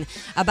Payne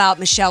about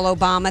Michelle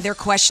Obama, they're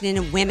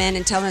questioning women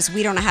and telling us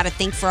we don't know how to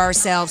think for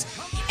ourselves.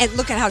 And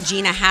look at how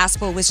Gina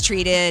Haspel was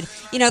treated.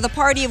 The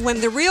party of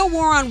women. The real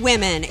war on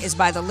women is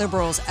by the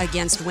liberals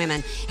against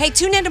women. Hey,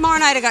 tune in tomorrow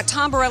night. I got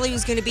Tom Borelli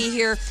who's going to be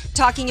here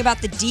talking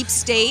about the deep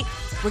state.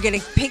 We're going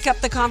to pick up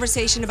the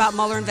conversation about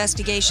Mueller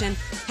investigation.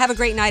 Have a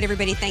great night,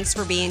 everybody. Thanks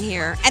for being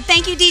here. And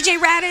thank you,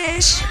 DJ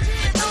Radish.